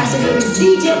truly MASSACRE.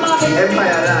 DJ Marvin.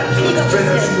 Empire Land. Big up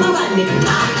yourself. Mama and the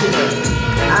daddy.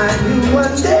 I knew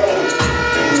one day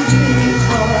you'd be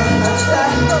for a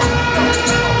time.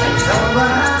 So I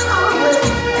always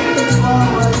look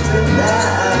forward to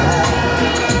that.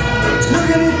 Look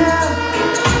at it now.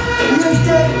 You're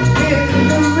taking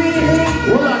the reading.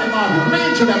 Hold on, man.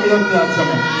 Mention that blood clot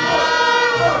something.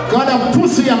 God, a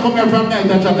pussy you come here from night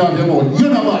and chat off your mouth. You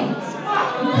know what?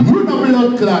 You know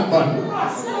blood clot, man.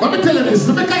 Let me tell you this.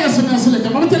 Let me tell you something.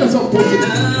 Let me tell you something pussy.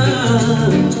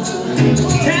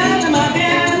 Tell them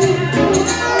again.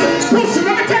 Pussy,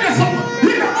 let me tell you something.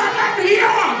 You know what? Let me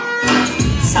hear one.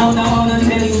 Sound, I wanna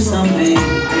tell you something.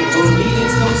 For me,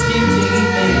 it's no skin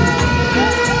thing.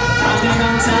 From your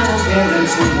young time,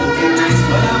 parents who looking nice,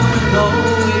 but I wanna go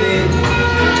with it.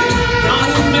 Are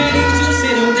you ready to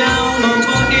settle down or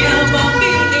forever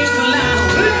being clown?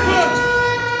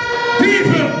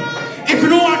 People, if you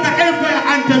don't want the empire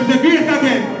anthem, the great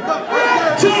again.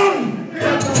 John!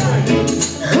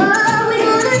 Oh, we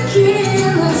gonna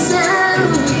kill the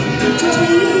sound.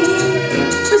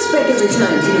 Respect every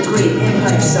time to the great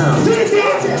empire sound.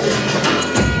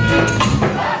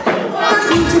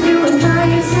 Nothing to do with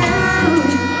empire sound.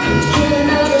 Kill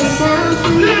another sound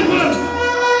for you.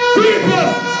 People,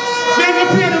 never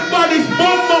play the body's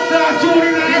bumbo clot tune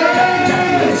in the air.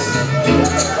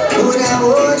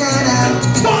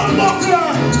 Bumbo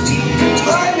clot!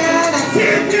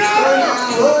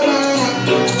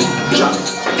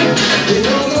 With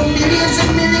all the millions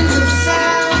and millions of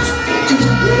sounds in the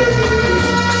world.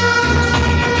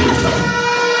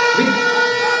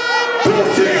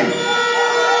 Pussy!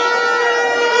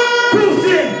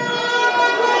 Pussy!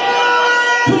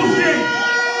 Pussy!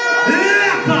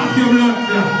 Lock off your blood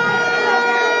clot.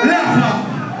 Lock off.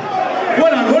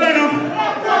 Hold on now.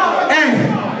 Hey!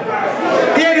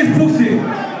 Hear this pussy.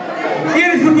 Hear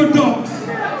this little ducks.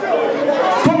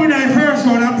 Come in the first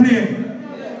one and play.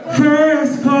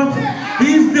 First cut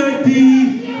is dirty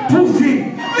pussy.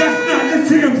 That's not the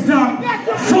same song.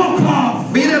 Fuck off.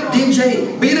 Beat up DJ,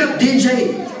 beat up DJ.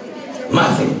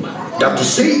 Nothing. Dr.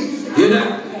 C, you know?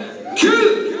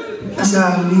 Kill! As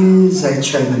always, I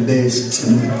try my best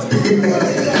to nothing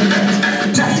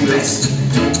less.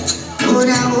 Oh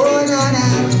na, oh na na.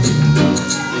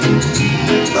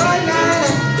 Oh na na.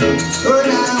 Oh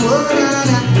na, oh na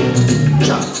na.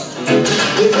 Jump.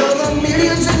 With all the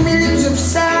millions and millions of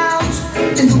sounds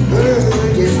in the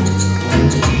world, yes.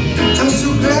 I'm so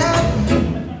glad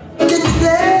you can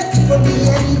play for me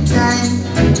anytime.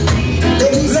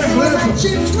 Baby, say when my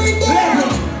chips were down,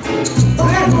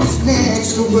 almost next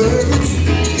to words.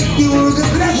 You were the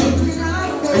pleasure.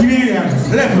 You hear that?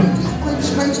 Level.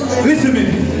 Listen to me.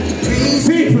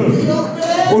 People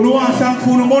who don't want song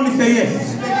for no money say yes.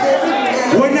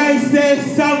 When I say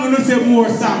song, I don't say more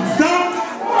song. Song?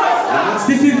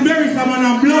 This is very someone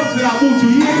and blood to that boot. You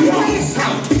hear me?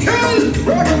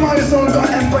 Recognize on the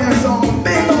empire song.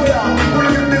 Big boy, we're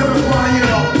gonna get big up the fire, you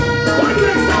know. One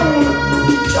next song.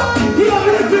 You don't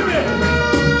listen to me.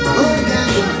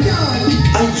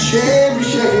 I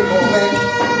cherish every moment,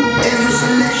 every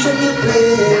selection you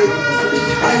play.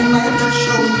 I might not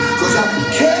show it, cause I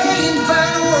can't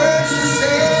find words to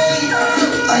say.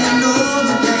 I know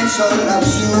the dancer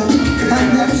loves you, and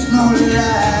that's no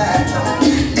lie.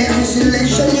 Every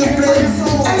selection you play,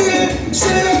 I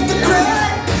select the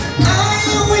cry.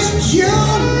 I wish you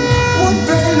would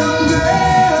play longer.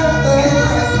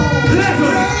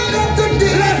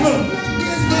 Level.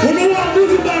 When you want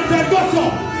music back there, go so.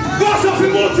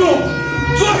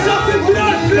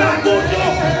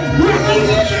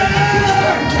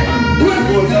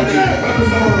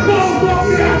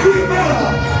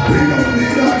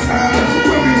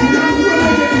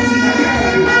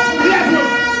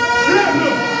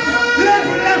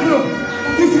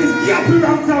 This is Yappy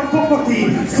Ramsar property.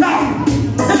 Sound.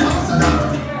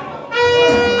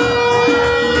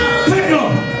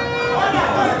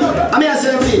 I'm here to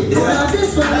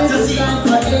this one is a song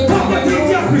for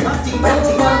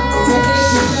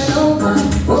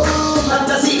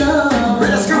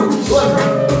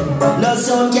no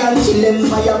sound can kill him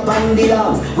by a bandit.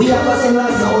 We have a sing a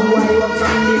sound while we walk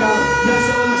from the down. No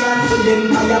sound can kill him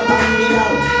by a bandit.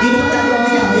 You know that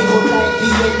we have to go like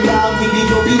Vietnam. We be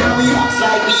dopey and we act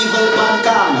like evil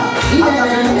bancana. I got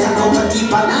to go to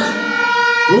deep and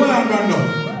roll on, Brando.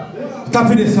 Tap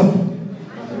this up.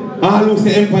 All who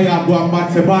say Empire go and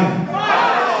match the band.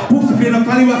 Pussy play no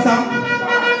caliber sound.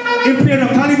 He play no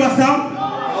caliber sound.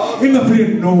 He no play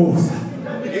no sound.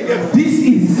 This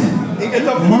is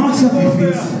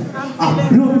masterpiece. A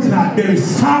blood clot. There is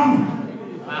sound.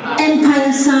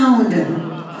 Empire sound.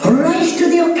 Rise to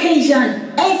the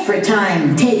occasion every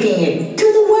time, taking it to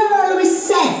the world we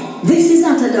say. This is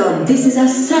not a dub, this is a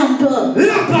sample.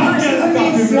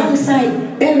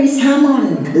 Alongside Barry's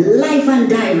Hammond, live and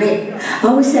direct. I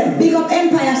will say big up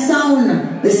Empire sound,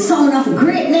 the sound of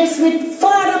greatness with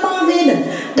Father Marvin.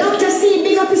 Dr. C,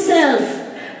 big up yourself.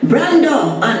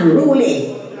 Brando and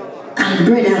Ruley and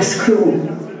Brothers crew.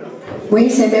 When you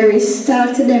say Barry,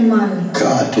 start to them, man.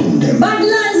 Cartoon them.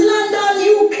 Badlands, London,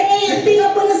 UK, big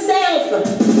up on yourself.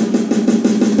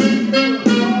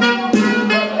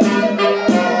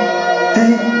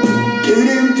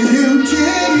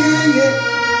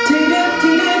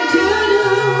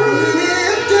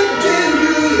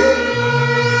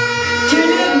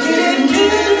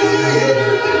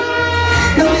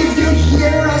 Now if you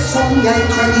hear a song like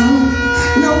crying,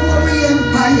 no worry,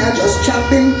 Empire just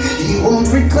chopping, he won't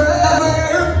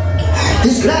recover.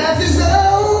 His life is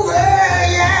over,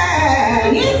 yeah.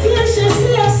 If you should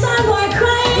see a son boy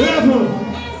crying, level.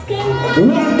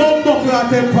 One bomb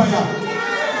clot Empire.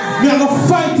 We are going to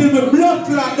fight him with blood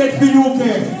clot dead for UK.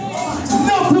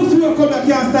 No pussy will come back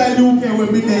here and style UK when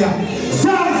we there.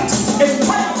 Sound.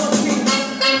 Empire.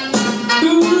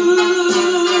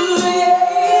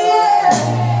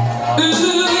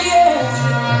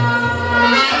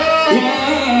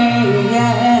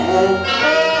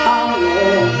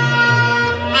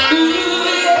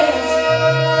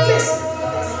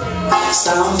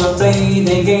 Sounds of playing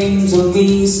the games will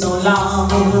be so long.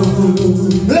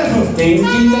 Level.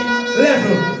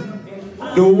 Level.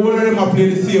 The whole of them are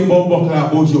playing the same bomb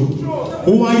clot Bojo.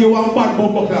 Who are you one bad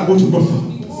bomb clot Bojo? Go so.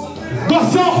 Go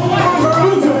so.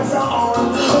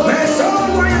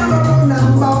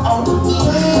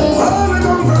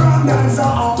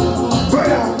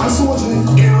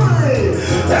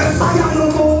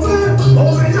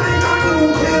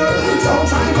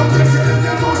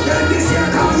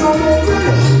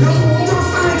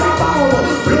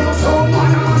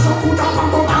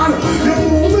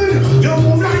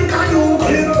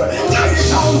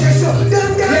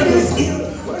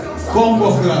 Combo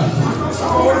class.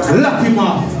 Lucky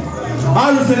Mark.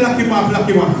 I will say Lucky Mark,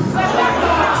 Lucky Mark.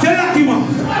 Say Lucky Mark.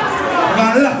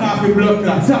 And lock off the blood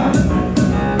clot.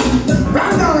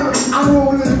 Right now, I'm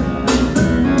rolling.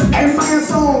 Empire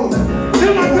sound.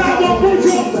 Them are talking about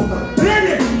Bojo.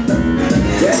 Ready?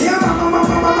 Yeah,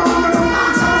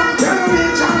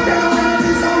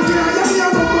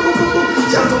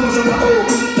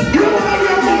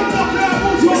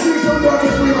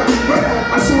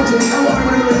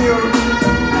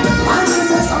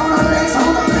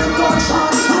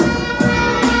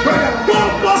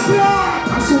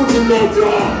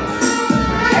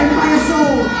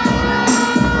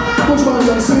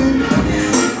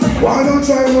 why don't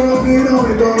try when I'm being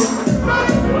on it done?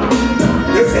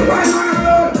 You say why not a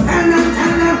road? And them,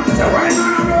 say why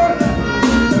not a road?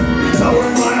 So when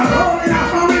man a road in a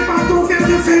family man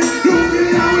 256, you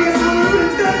feel your waist and we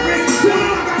rinse the brick. So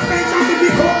I got bench and the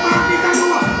big up market and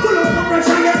over, full of the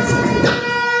pressure and get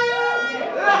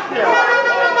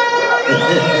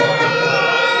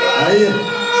Are you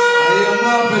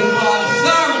Marvin Ball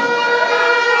song?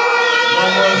 No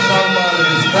more song ball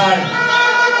this time.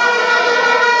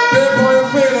 People, you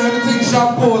feel everything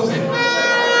shamposing.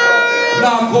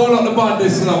 Now call out the band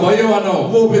this now, but you are now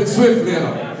moving swiftly, you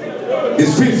know.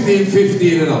 It's 15-15,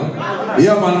 you know.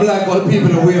 Yeah, man, black all people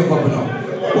that wake up, you know.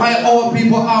 Why all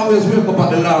people always wake up at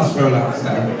the last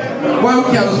time? Why we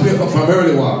can't just wake up from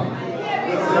early one?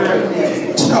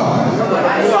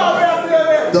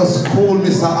 Just call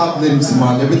Mr. Ablims,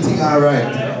 man. Everything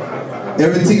alright.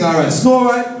 Everything alright.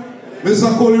 Snowhite?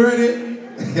 Mr. Cole, you ready?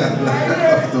 Yeah,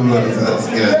 that's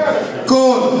good.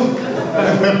 Cool.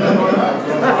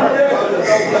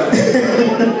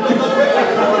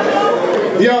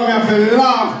 Yo, I have to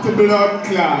laugh to blood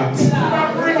clot.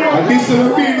 And this is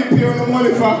really pay on the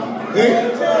money for. Eh?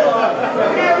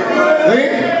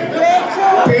 Eh?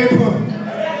 People.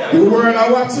 The world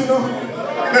I watch, you know.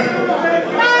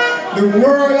 The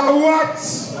world I watch.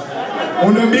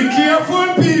 Wanna be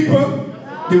careful, people.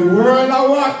 The world I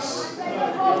watch.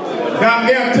 That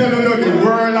they are telling you the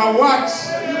world I watch.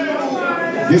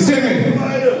 You see me?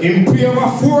 In play of a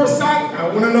 4 song, I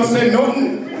wanna not say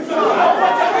nothing.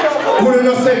 I wanna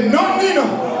not say nothing, you know.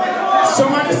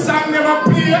 Some of the song never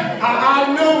play.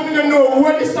 I know me don't know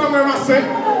what the song ever say.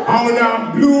 I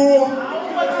wanna blow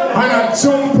and I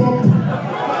jump up.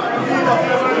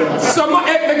 Some of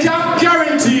them can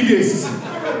guarantee this.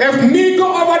 If me go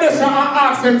over there and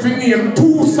ask them to name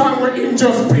 2 songs where him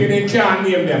just play, they can't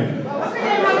name them.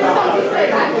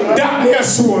 That near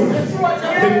soon.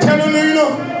 They telling you, you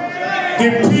know, the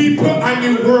people and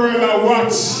the world are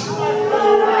watch.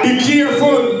 Be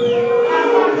careful.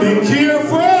 Be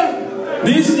careful.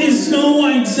 This is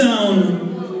Snowhite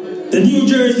Sound, the New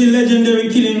Jersey legendary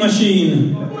killing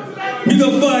machine. Big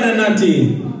up Father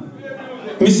Natty.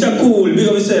 Mr. Cool, big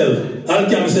up yourself. I'll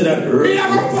come say that. We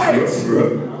have a fight.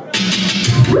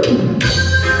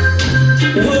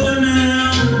 Oh, now.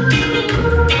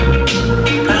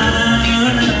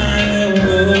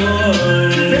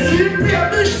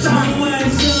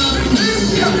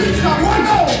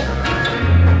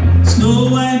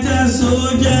 Snowhite a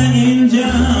soldier in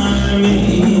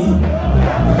Germany.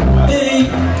 Hey,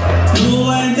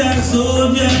 Snowhite a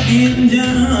soldier in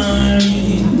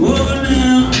Germany. Oh,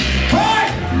 now.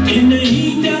 In the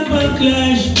heat of a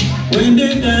clash, when the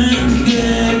dance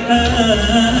get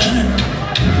hard,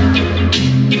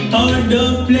 all the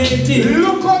plated.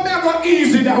 Look how they go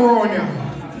easy around you.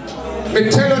 Me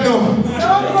tell you now,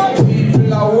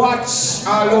 people are watch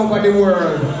all over the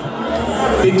world.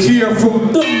 Be careful.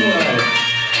 Don't worry.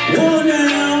 Go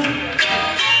now.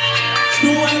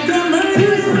 Snowhite a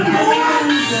murder.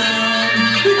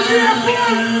 Be careful.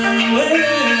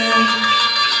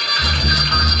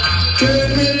 Turn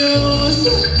me loose.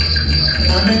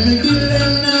 I'm in the kill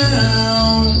them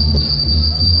now.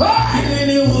 Kill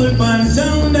any wolf and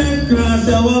sound and cross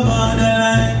our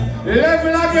borderline.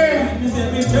 Level again.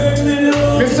 Turn me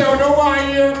loose. Me say, you know why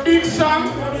you hear a big song?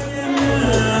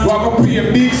 We're going to play a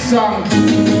big song.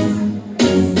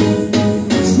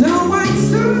 Snowhite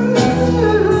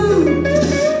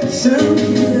sound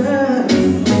killer.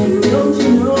 Don't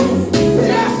you know?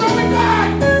 Yes, oh my God.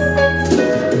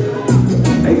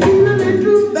 I feel a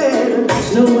little better.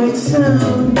 Snowhite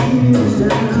sound killer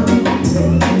sound.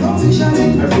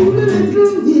 I feel a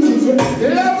little easier.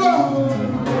 Level.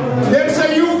 Them say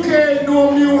UK no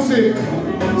music.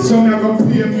 So I'm going to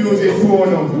play music for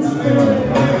them.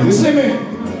 You see me?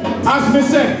 As me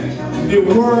say, the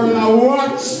world I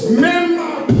watch, remember.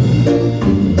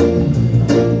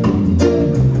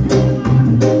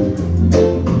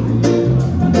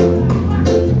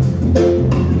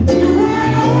 The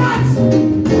world I watch.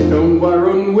 Don't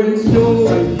run when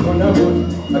Snowhite gonna run.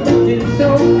 I think it's so,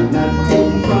 not too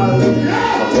far.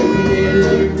 Every day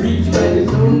they reach by the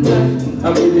SOUNDCLASH. I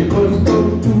will the bus go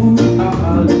to a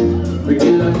hall. We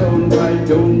kill a Snowhite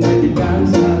down by the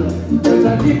dance hall. Cause I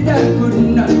think that could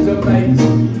not survive.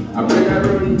 I better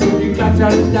run to the clash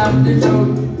and stop the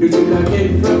sound. You should have get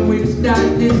from which start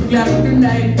this clash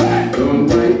tonight. Don't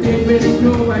fight it with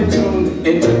Snowhite sound.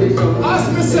 Enter the sound. As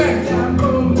me say,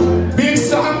 big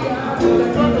song.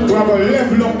 We have to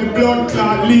level up the blood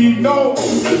clot lead now.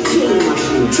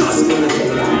 Trust me.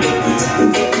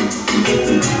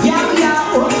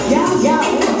 Yeah.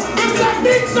 It's a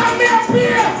big song me up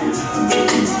here.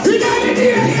 You got it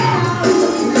here, yeah.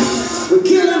 We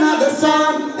kill another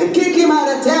son and kick him out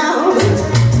of town.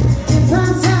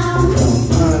 Different sound.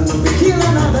 We kill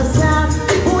another son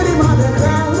and put him on the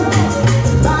ground.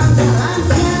 Back and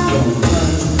sound.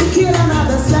 We kill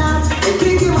another son and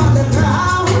kick him on the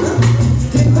ground.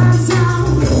 Different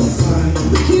sound.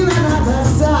 We kill another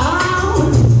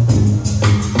sound.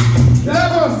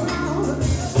 Level.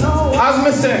 As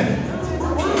me say,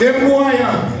 them boy,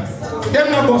 them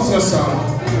no bust no song.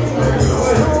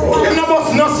 Them no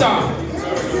bust no song.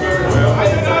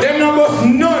 Them no bust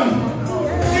none.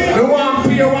 They want to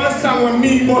play one song when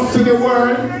me bust to the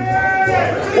world.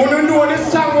 Wanna know the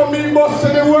song when me bust to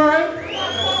the world?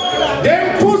 Them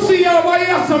pussy over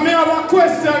here, so me have a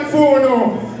question for you.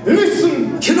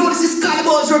 Listen. You know this is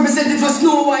Cannibals representing for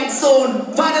Snowhite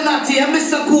Sound. Father Natty and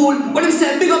Mr. Cool. What them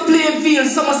said, big up playing field,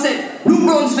 Somerset, New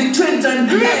Brunswick, Trenton.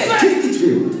 Listen. Kick it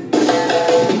through.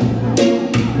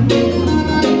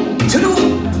 You know,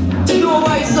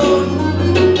 Snowhite Sound.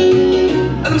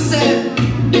 What them said,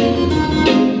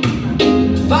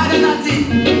 Father Natty.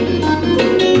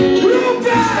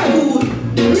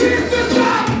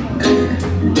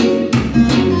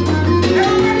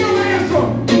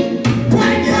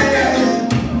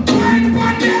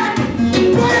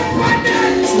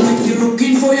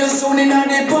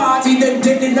 party, then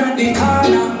dead in the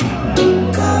corner.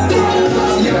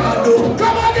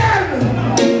 Come again!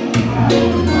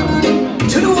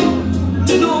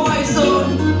 Snowhite sound.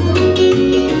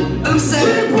 I'm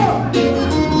saying, people,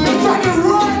 it's like the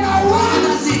roaring of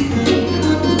waters.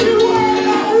 The roaring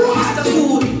of waters. Mr.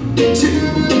 Cool.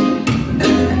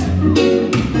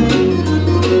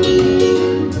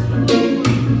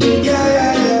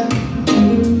 Yeah.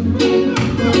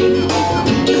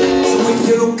 So if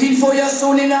you're looking for your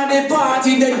son in the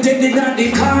party, then dead in the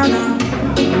corner.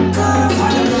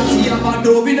 Have a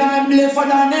dope in them left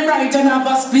and on them right and have a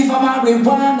spliff of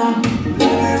marijuana.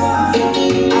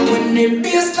 And when the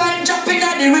bassline dropping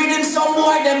at the rhythm, some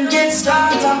boy them get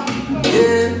started.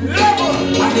 Yeah.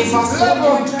 And if I some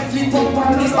boy try flip up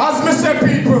on this. As me say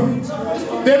people,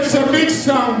 them's a big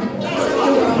sound,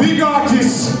 big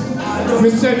artists. Me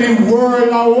say the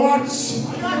world I watch.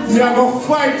 Me a go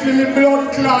fight in the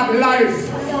blood clot life.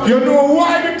 You know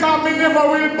why? Because me never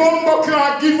will bumbo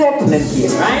clot give up. Let's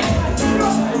hear, right?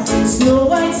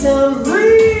 Snowhite sound real.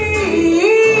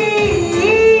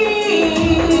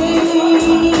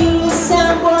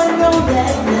 Someone know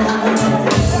that now.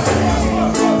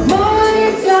 My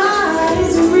God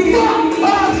is real.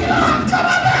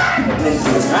 Let's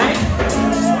hear, right?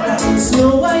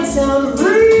 Snowhite sound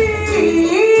real.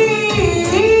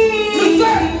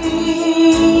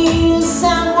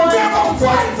 Someone never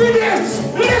fight for this.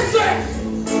 Listen.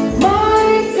 My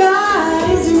God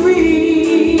is real.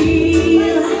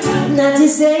 Not to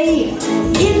say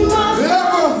in my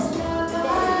heart.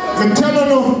 I'm telling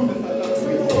you,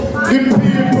 the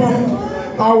people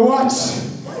I watch,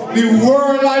 the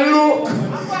world I look,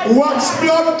 watch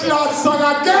blood clot song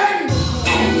again.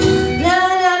 No.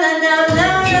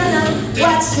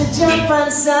 Watch the jump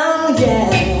and sound, yeah.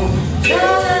 No.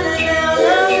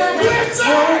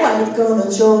 Snowhite gonna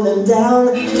throw them down.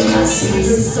 I see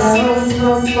the sound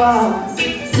from far.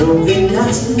 Though they're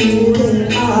not who they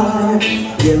are,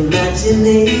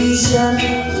 imagination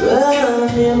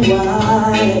running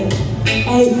wild.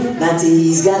 Hey,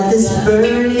 Matty's got this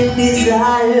burning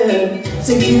desire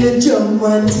to get a jump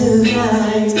on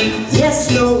tonight. Yes,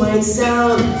 Snowhite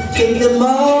sound, take them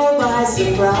all by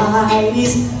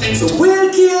surprise. So we'll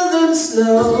kill them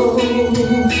slow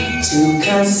to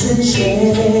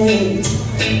concentrate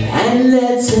and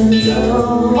let them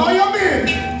know. How you mean?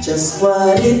 Just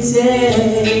what it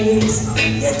takes.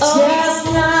 You're just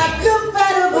not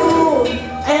compatible,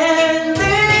 and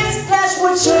this clash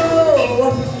would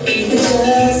show the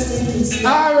justice.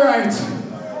 Alright,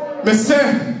 me say,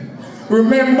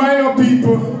 remember your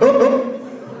people,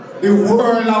 the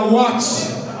world I watch.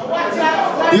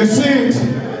 You see it?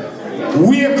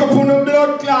 Wake up on the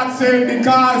blood clot say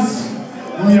because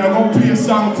me I go play a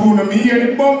song for them. Me hear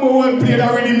the bumbo well played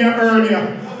already me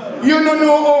earlier. You don't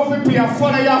know how to play,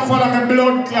 follow my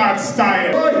blood clot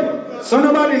style. So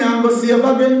nobody now go save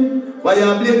again. Why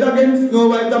you play it again?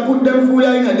 Snowhite to put them full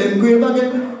in and them grave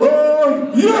again.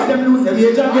 Oh, yeah, them lose them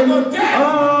age again.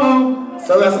 Oh,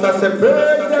 so Rasta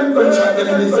separate them, contract them,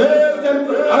 deserve them.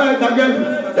 Alright again,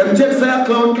 them checks say a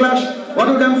clown clash. What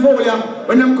do them for ya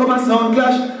when them come a sound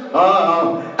clash?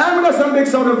 I'm gonna some big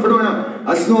sound for now.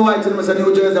 A Snowhite in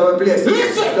New Jersey our place.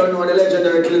 Listen! I don't know the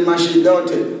legendary killing machine, don't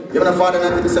you? Even a father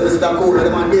not to be Mr. Cool, the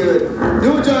man David.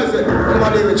 New Jersey, the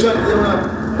man David Trent, you know,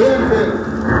 Bainfield.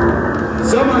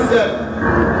 Somerset,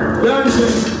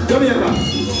 Blanchard, Jamaica.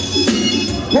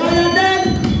 Why you dead?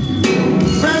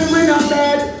 Friend, we not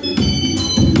dead.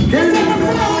 Kill them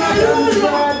for now,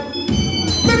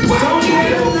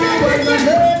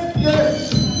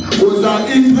 who's an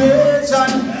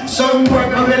invasion? Some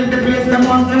work around the place, them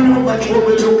want to know what we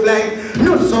will look like.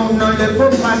 No song, no left for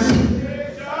man.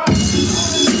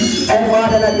 And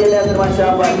father that they left to watch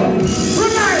our button.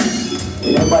 Good night!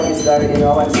 Nobody's started, you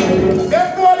know what's happening. Them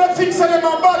boy that thinks of them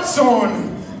a bad son.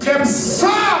 Them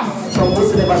soft! From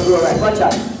Muslim and grow right, watch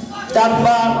out. That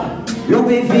farmer,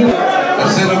 look at me. I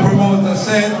said the promoter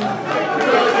said,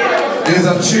 there's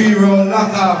a 3-roll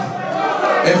lock off.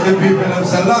 If the people them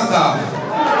say lock off.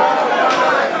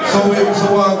 So we have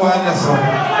to walk by this one.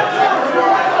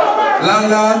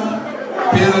 Landlord,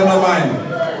 pay them no mind.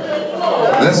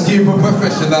 Let's keep a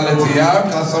professionality, yeah?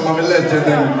 Because some of the legends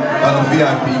on the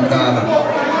VIP corner.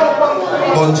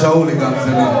 Bunch of hooligans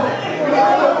in there.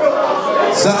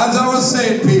 So as I was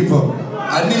saying, people,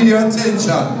 I need your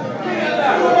attention.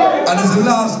 And it's the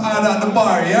last ad at the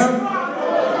bar, yeah?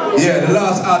 Yeah, the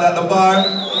last ad at the bar.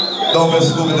 Don't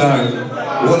miss moving down.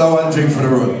 All I want drink for the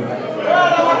road.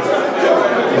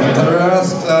 The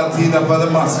rest Tina for the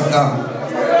massacre.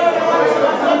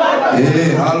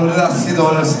 Yeah, all of that sit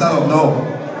down and stand up now.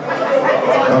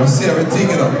 I will see everything,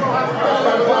 you know.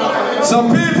 Some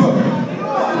people,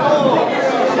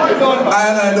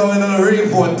 I don't know the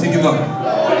reform thing, you know. I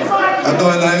don't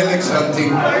know the election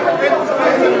thing.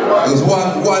 It was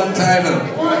one time, you know.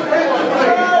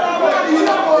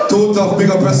 Too tough, big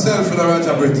up yourself in the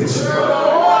Roger British.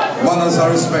 Manners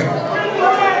and respect.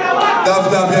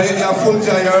 You're full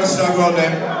joy, you're strong around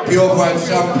there. Pure fight,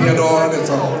 champion, all that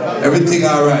stuff. Everything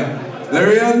alright.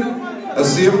 Larian, I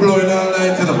see you blowing all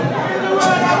night, you know.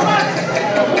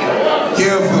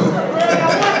 Careful.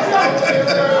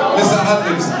 Mr.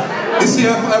 Adlibs, you see,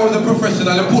 if I was a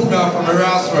professional, they put me off from the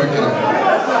rash work, you know.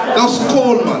 That's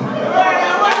cold, man.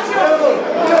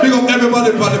 Pick up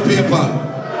everybody by the paper.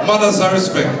 Manners and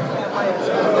respect.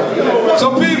 So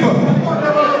people,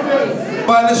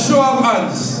 by the show of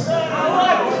hands,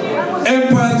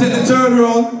 Empire take the third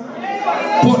round,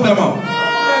 put them up.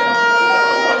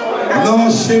 No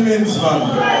shimmings, man.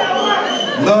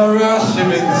 No rash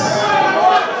shimmings.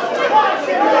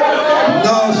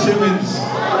 No shimmings.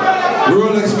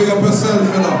 Rolex, big up yourself,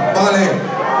 you know. Bali.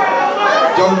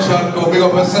 Junction, go big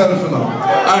up yourself, you know.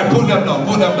 Alright, put them down,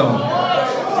 put them down.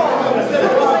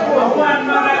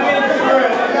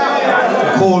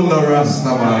 Cold no rasta,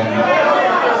 man.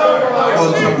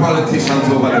 Bunch of politicians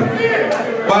over there.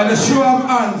 By the show of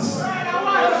hands,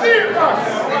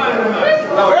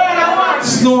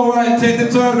 Snowhite take the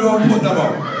third round, put them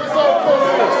up.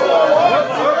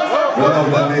 I love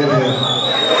that lady there.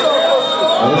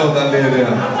 I love that lady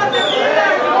there.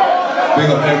 Big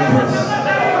up Empress.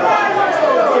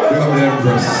 Big up the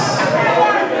Empress.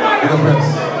 Big up Empress.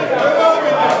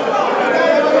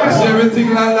 You see everything,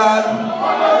 landlord?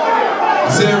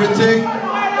 You see everything?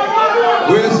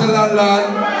 Where's the landlord?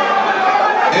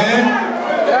 Eh?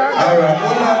 Alright,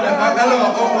 hold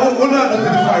on to the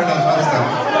foreigners last time.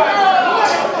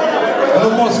 The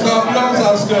Moscow plans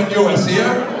are still in US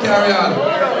here. Carry on.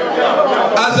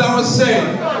 As I was saying,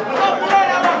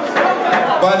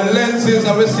 by the lenses, I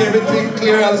will see everything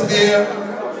clear as day.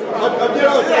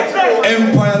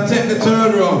 Empire take the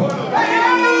third round.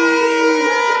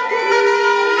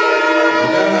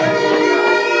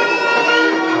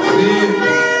 See?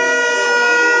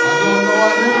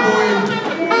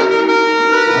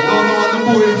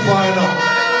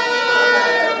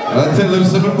 I tell them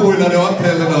some people in the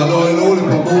hotel and I don't know the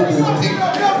boo thing.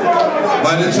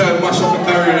 But they try to mash up the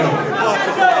career.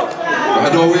 I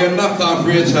don't wear knock off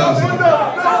for your chance.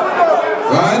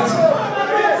 Right?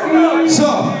 So,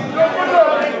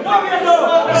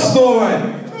 Snowhite,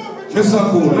 Mr.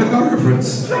 Cool, make a reference.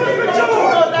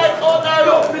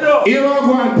 Here are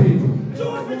one people.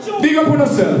 Big up on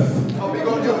yourself.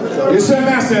 You see what I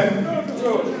said?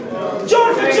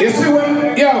 You see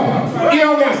when, yo,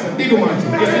 master, big man.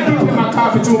 You see people in my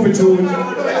coffee tune.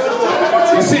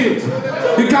 You see it?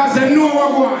 Because they know what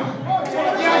I want.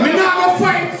 Me now go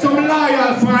fight some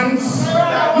loyal fans.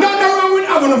 Nothing wrong with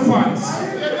having no fans.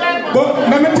 But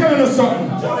let me tell you something.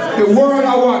 The world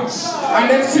I watch. And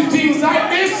then see things like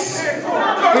this.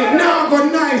 It now go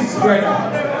nice, brother.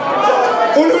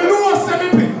 You know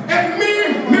something. And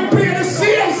me play the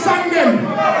same song them.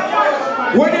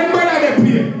 When them brother they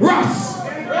play. Ross.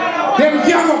 Them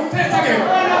gang up, say it again.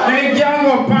 They gang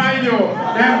up on you,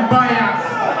 them bias.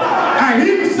 And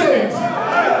him say it.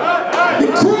 The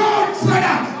crowd say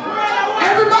that.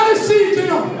 Everybody see it, you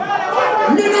know.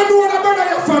 Me no know that brother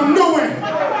you're from nowhere. I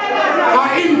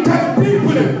intend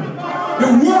people the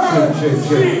world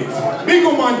see it. Big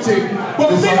man thing. But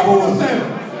big up yourself.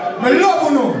 Me love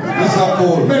you know. Mr.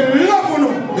 Cole. Me love you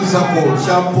know. Mr. Cole,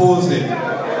 shampoos it.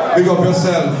 Big up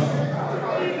yourself.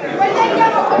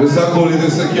 Mr. Cole is the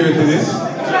security this.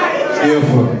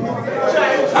 Careful.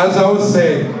 As I was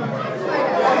saying,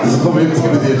 this is coming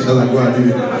intimidation like what I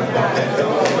did.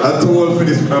 I'm too old for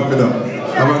this crap, you know.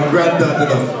 I'm a granddad, you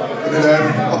know. And then I'm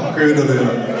fucker, you know.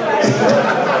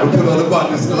 We put on the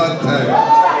badness a long time.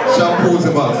 Shampoos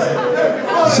the boss.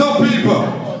 Some people,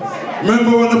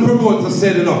 remember when the promoter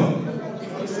said, you know,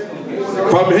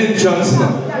 from Hinchons, you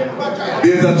know,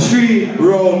 there's a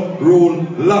 3-round rule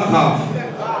lock-off.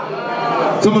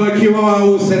 Someone came around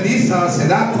who said this and said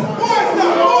that.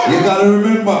 You gotta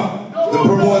remember, the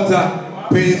promoter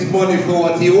pays money for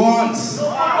what he wants.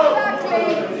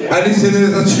 And he said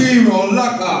there's a 3-round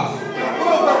lock-off.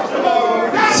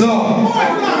 So,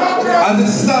 as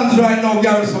it stands right now,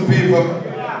 Garrison people,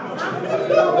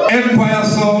 Empire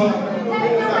Sound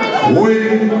will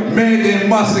made a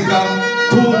massacre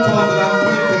 2024.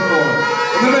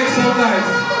 Let me make some nice.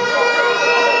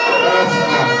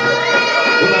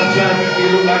 When I try to make me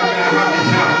look like I have a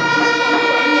chance.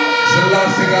 So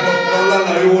last thing I don't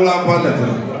know, you will have one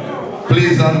letter.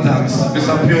 Please and thanks,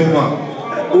 Mr. Puma.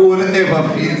 Who will ever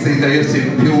feel say that you see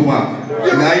Puma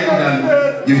in England,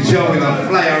 you jump in a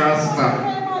flyer rasta.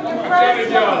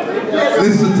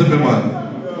 Listen to me, man.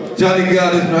 Johnny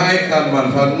God is my icon, man,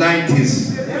 from the 90s.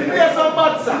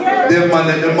 Them man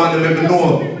let me know.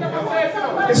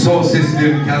 Soul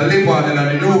system can live on in the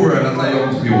new world as a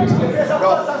young youth.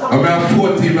 I'm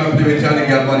 14, I'm doing Johnny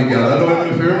God, Johnny God. I don't know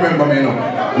if you remember me, no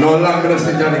longer I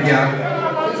say Johnny God.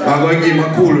 I'm going to give him a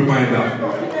cool reminder.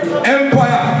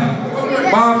 Empire!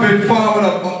 Marvin, forward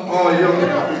up. Oh,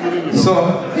 so,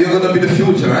 you're going to be the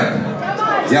future, right?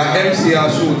 Yeah, MC or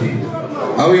shooting.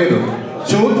 How are you doing?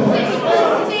 Shoot?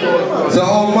 So,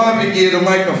 Marvin gave the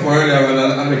microphone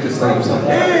earlier and make you stop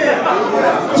something.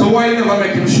 So, why you never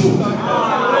make him shoot?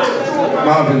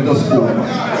 Marvin, that's cool.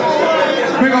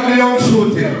 Bring up the young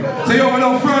shooting. So, yo,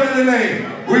 without further delay,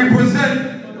 we present.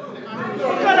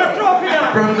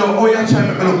 Brando, oh, you're trying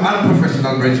to look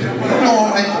unprofessional, Bridget. No,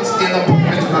 I can stay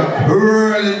unprofessional.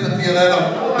 Really entertainer.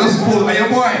 That's cool. Are you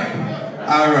boy?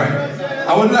 Alright. I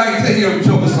would like to hear him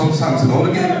juggle some songs. I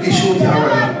want to get shooting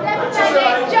around.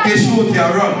 Get shooting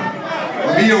around.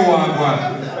 Be a one.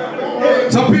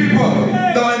 So people,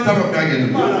 don't interrupt me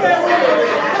again.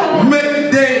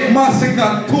 Midday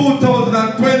Massacre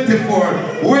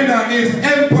 2024. Winner is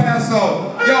Empire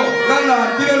Sound. Yo, Lala,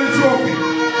 give them the trophy.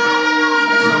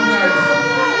 Some nice.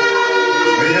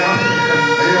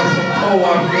 Yeah, some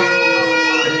power.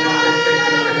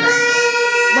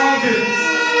 Marvin,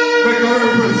 make a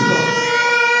reference stuff.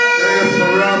 There's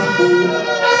some rascal.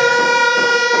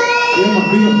 Yeah, man,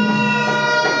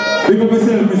 big up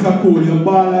yourself, Mr. Cool. You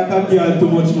ball like a girl too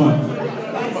much, man.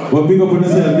 But big up on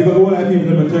yourself. Big up all the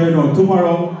people that turn out.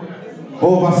 Tomorrow,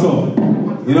 over some.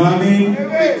 You know what I mean?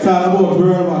 It's all about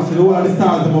world watch. The whole of the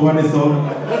stars them over there, so.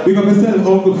 Big up yourself,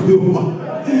 Uncle Blue.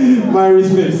 My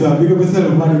respect, sir. Big up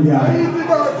yourself, money guy.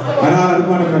 And all of the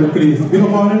money from the place. Big up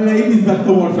all the ladies that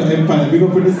come out for Empire. Big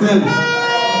up for yourself.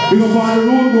 Big up all the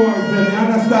road boys, then. You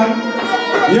understand?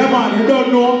 Yeah, man, you don't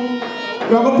know.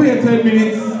 We're going to play 10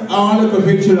 minutes. I want to look a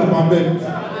picture up on bed.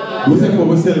 We take for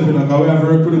myself, you know, because we have a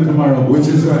recruit tomorrow. Which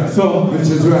is right. So, which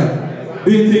is right. Do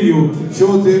you think you?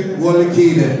 Shoot it, one the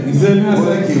key there. You see me? One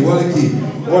the key.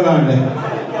 Hold on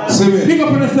there. See me? Pick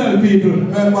up on yourself, people.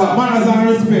 Manners and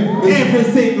respect. Every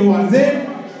single one, see?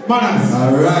 Manners.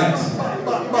 Alright.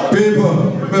 People,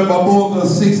 remember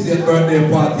Bogel's 60th birthday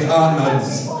party honors.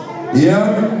 Yeah?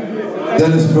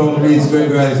 Dennis Brown meets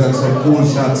Greg Rice and some cool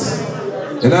shots.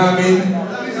 You know what I mean?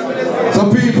 So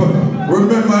people,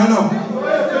 remember, you know,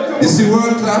 you see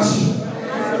World Clash,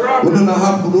 we don't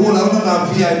have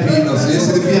VIP, you know, so you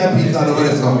see the VIP card over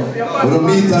there, so we don't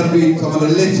meet and greet some of the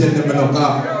legends, you know, I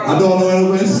don't know when we're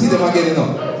going to see them again, you know.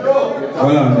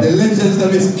 Hold on. The legends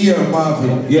that is here,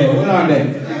 Marvin. Yeah, hold on there.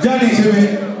 Johnny,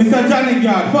 Mr. Johnny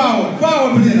Guard,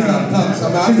 forward, please.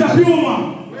 Mr. Puma.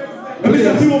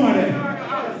 Mr. Puma there.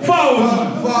 Forward.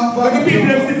 Like the people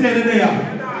that sit there.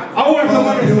 I work on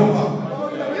this one.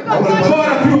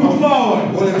 Forward.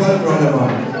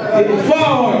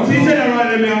 Forward. See general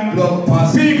them here.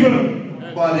 People.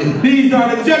 These are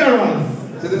the generals.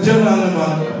 To the general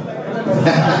man.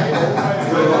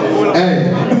 Hey,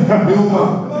 Puma.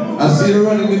 I see you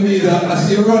running the media. I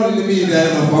see you running the media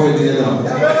enough already, you know.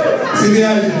 See the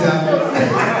action there.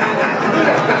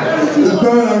 The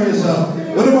burn on yourself.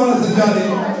 What about us, Johnny?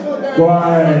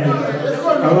 Why?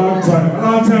 A long time,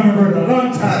 my brother,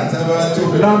 long time.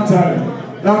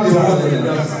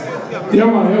 Yeah,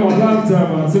 man, long time,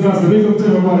 man. So that's the big up to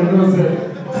everybody, you know, say,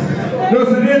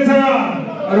 later on,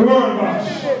 at the World Bash.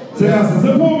 So that's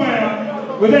the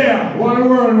Puma, we're there, one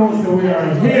world knows that we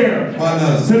are here.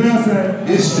 So that's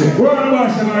history. World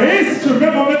Bash and our history,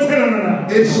 remember me telling you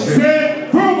that. History. Say,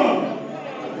 Puma.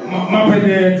 Map it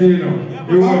there, you know.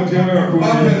 You want to Map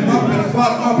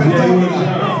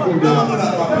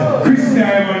Chris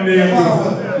Diamond there,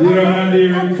 you know, and they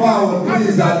forward,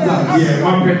 please, that time. Yeah,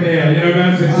 map it there, you know what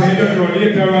I'm saying? So you don't know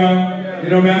later on, you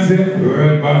know what I'm saying?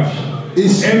 World Bash.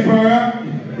 Emperor.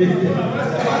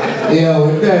 Yeah,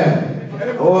 we're there.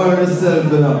 All myself,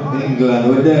 you know, England,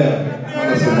 we're there.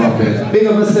 Big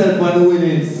up myself on the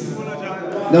winnings.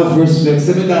 Enough respect.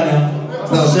 See me down here.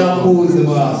 Now, Shampoos the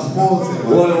boss.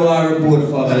 World War Report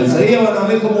family. So here, when I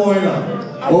make a more, you know,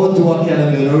 out to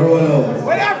Academy, the roll out.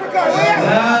 Where Africa? I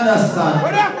understand.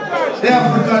 The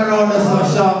African round is so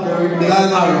sharp, they're in the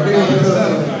island.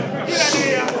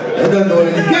 I don't know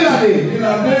it.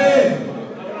 Killer Day.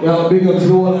 Yo, big up to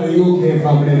all of the UK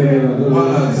family there.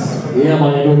 Yeah,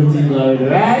 man, you know the thing like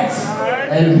right?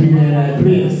 LP in that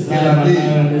place. Is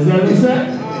that what you said?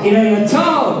 In your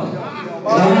town.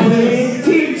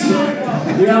 Teach.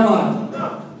 Yeah, man.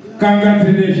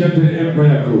 Congratulations to the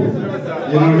Empire crew. You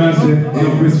know what I'm saying?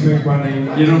 Enough respect, man.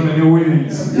 You know many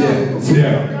winnings.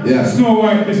 Yeah.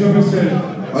 Snowhite, this of yourself.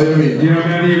 What do you mean? You know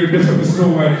what I mean? This of the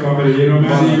Snowhite family. You know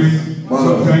what I mean?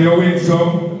 Sometimes you win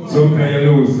some, sometimes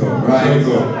you lose some. Right.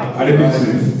 So, and the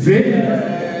business. See?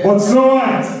 But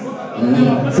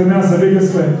Snowhite, so that's the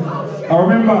biggest thing. I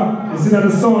remember, you see that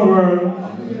the soul world,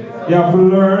 you have to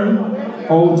learn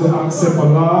how to accept a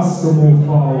loss to move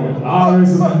forward.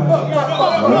 Always remember that.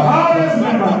 Always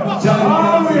remember that.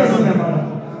 Always remember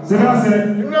that. So that's it.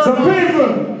 So people,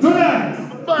 tonight,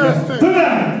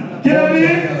 can I be?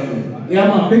 Yeah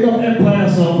man, big up Empire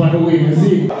Sound by the way, you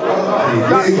see? Make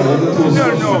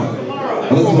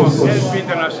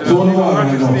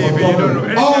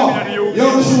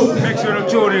sure you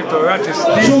tune into Ratchet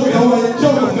Steve.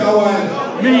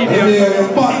 Media,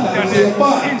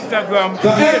 Instagram,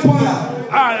 Facebook,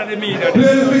 all of the media.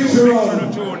 Play the picture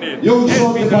on. You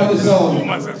show me about the sound. You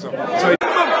don't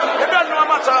know how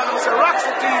much I say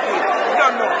Roxy TV. You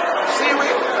don't know. See we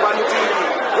on the TV.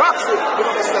 Roxy, you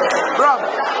understand? Bram.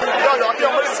 Yo, I'm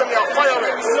listen to your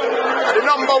fireworks. The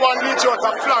 #1 DJ out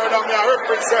of Florida, me I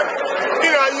represent.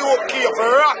 In a UK for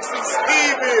Roxy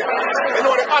Stevie. You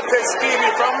know the hottest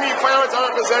Stevie. From me, fireworks I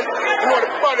represent. You know the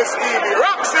baddest Stevie.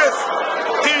 Roxy's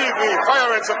TV.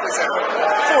 Fireworks represent.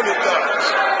 Fully touch.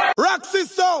 Roxy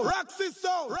Sound. Roxy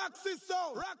Sound. Roxy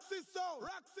Sound. Roxy Sound.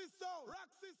 Roxy Sound.